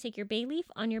 Then you're going to take your bay leaf.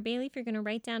 On your bay leaf, you're going to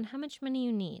write down how much money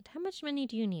you need. How much money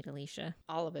do you need, Alicia?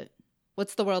 All of it.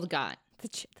 What's the world got?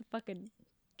 The fucking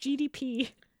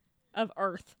GDP of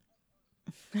Earth.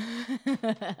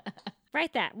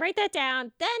 Write that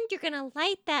down. Then you're going to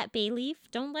light that bay leaf.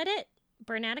 Don't let it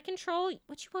burn out of control.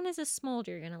 What you want is a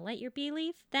smolder. You're going to light your bay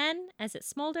leaf. Then, as it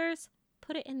smolders,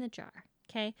 put it in the jar.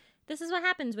 Okay? This is what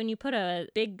happens when you put a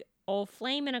big old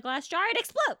flame in a glass jar. It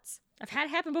explodes. I've had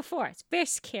it happen before. It's very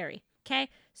scary. Okay?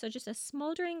 So just a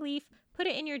smoldering leaf. Put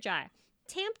it in your jar.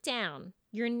 Tamp down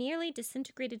your nearly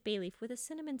disintegrated bay leaf with a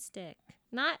cinnamon stick.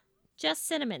 Not just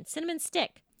cinnamon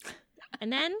stick.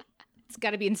 And then it's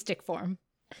got to be in stick form.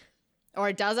 Or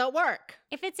it doesn't work.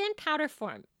 If it's in powder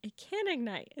form, it can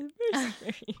ignite. It's very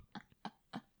scary.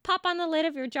 Pop on the lid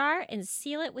of your jar and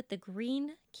seal it with the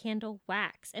green candle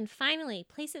wax. And finally,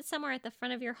 place it somewhere at the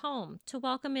front of your home to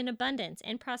welcome in abundance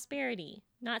and prosperity.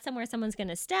 Not somewhere someone's going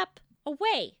to step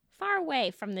away, far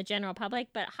away from the general public,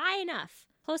 but high enough,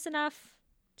 close enough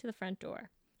to the front door.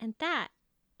 And that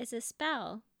is a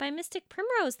spell by Mystic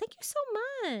Primrose. Thank you so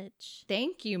much.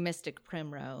 Thank you, Mystic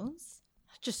Primrose.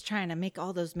 Just trying to make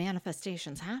all those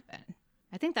manifestations happen.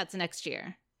 I think that's next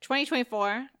year.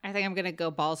 2024, I think I'm going to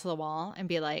go balls to the wall and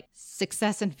be like,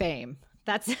 success and fame.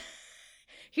 That's,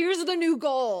 here's the new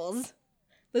goals.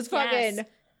 Let's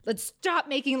stop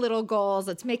making little goals.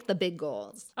 Let's make the big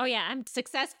goals. Oh yeah, I'm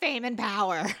success, fame, and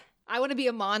power. I want to be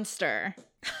a monster.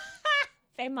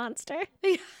 Fame monster.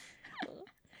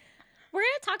 We're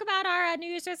going to talk about our New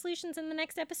Year's resolutions in the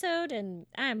next episode, and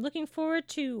I'm looking forward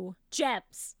to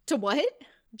gems. To what?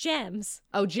 Gems.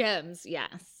 Oh, gems,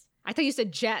 yes. I thought you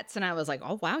said jets, and I was like,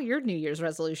 oh, wow, your New Year's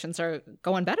resolutions are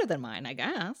going better than mine, I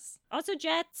guess. Also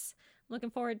jets. Looking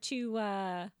forward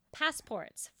to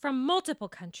passports from multiple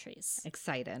countries.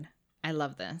 Excited. I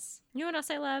love this. You know what else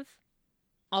I love?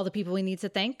 All the people we need to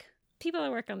thank. People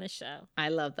that work on this show. I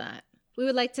love that. We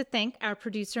would like to thank our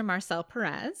producer, Marcel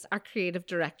Perez, our creative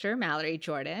director, Mallory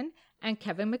Jordan, and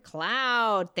Kevin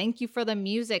MacLeod. Thank you for the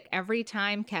music every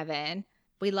time, Kevin.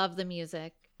 We love the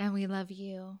music, and we love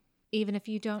you, even if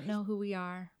you don't know who we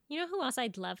are. You know who else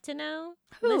I'd love to know?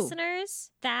 Who?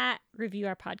 Listeners that review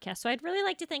our podcast. So I'd really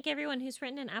like to thank everyone who's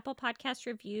written an Apple Podcast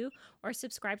review or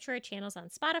subscribed to our channels on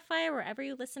Spotify or wherever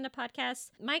you listen to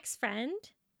podcasts. Mike's friend,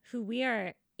 who we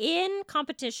are in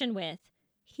competition with,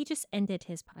 he just ended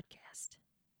his podcast.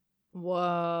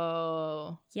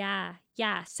 Whoa. Yeah.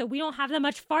 So we don't have that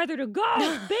much farther to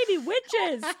go. Baby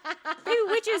witches. Baby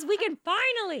witches, we can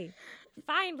finally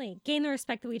gain the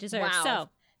respect that we deserve. Wow.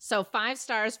 So 5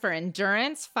 stars for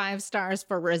endurance, 5 stars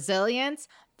for resilience,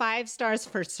 5 stars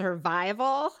for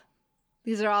survival.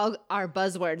 These are all our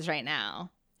buzzwords right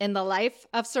now. In the life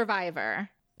of Survivor,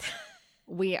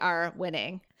 we are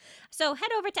winning. So head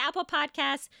over to Apple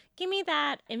Podcasts. Give me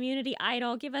that immunity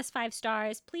idol. Give us 5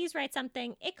 stars. Please write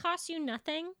something. It costs you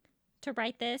nothing to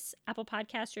write this Apple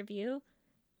Podcast review.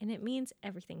 And it means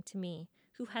everything to me,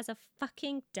 who has a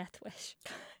fucking death wish.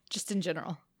 Just in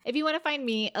general. If you want to find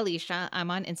me, Alicia,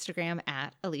 I'm on Instagram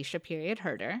at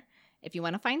Alicia.Herder. If you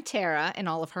want to find Tara and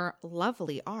all of her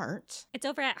lovely art, it's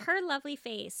over at Her Lovely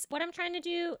Face. What I'm trying to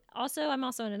do, I'm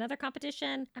also in another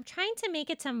competition. I'm trying to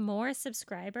make it to more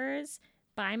subscribers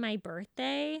by my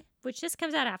birthday, which just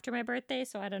comes out after my birthday,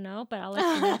 so I don't know, but I'll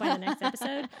let you know by the next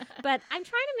episode. But I'm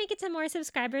trying to make it to more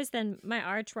subscribers than my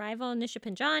arch rival, Nisha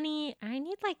Panjani. I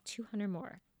need like 200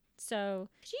 more. So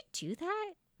could you do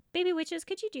that? Baby Witches,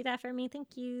 could you do that for me?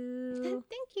 Thank you.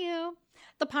 Thank you.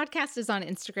 The podcast is on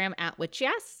Instagram at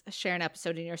WitchYes. Share an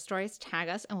episode in your stories, tag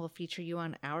us, and we'll feature you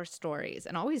on our stories.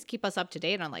 And always keep us up to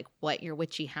date on like what your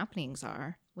witchy happenings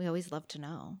are. We always love to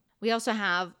know. We also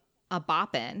have a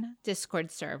Boppin'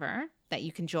 Discord server that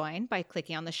you can join by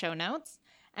clicking on the show notes.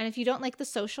 And if you don't like the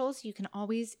socials, you can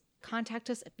always contact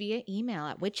us via email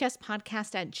at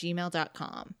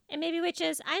witchespodcast@gmail.com. And maybe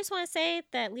Witches, I just want to say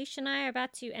that Leisha and I are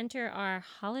about to enter our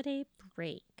holiday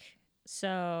break.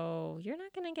 So you're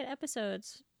not going to get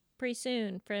episodes pretty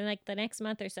soon for like the next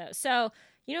month or so. So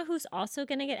you know who's also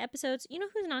going to get episodes? You know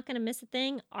who's not going to miss a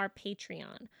thing? Our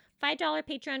Patreon. $5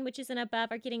 Patreon, which is and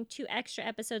above, are getting 2 extra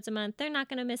episodes a month. They're not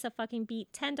going to miss a fucking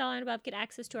beat. $10 and above get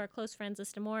access to our close friends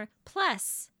list and more.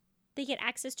 Plus, they get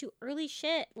access to early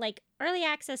shit, like early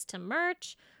access to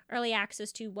merch, early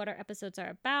access to what our episodes are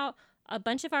about. A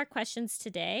bunch of our questions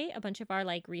today, a bunch of our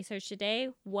like research today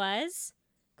was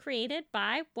created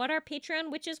by what our Patreon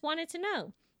witches wanted to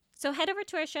know. So head over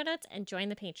to our show notes and join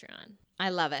the Patreon. I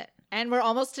love it. And we're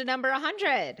almost to number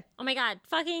 100. Oh my God,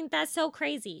 fucking that's so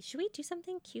crazy. Should we do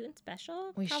something cute and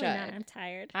special? We Probably should. Not. I'm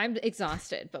tired. I'm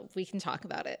exhausted, but we can talk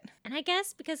about it. And I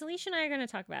guess because Alicia and I are going to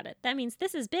talk about it, that means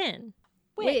this has been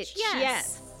Witch,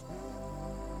 yes.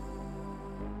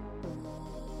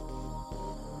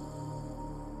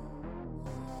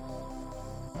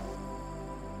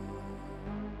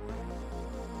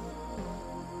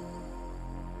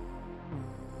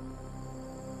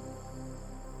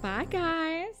 Bye,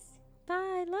 guys.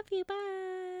 Bye. Love you.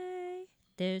 Bye.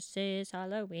 This is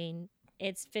Halloween.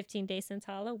 It's 15 days since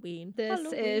Halloween.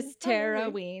 This is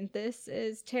Taraween. This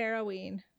is Taraween.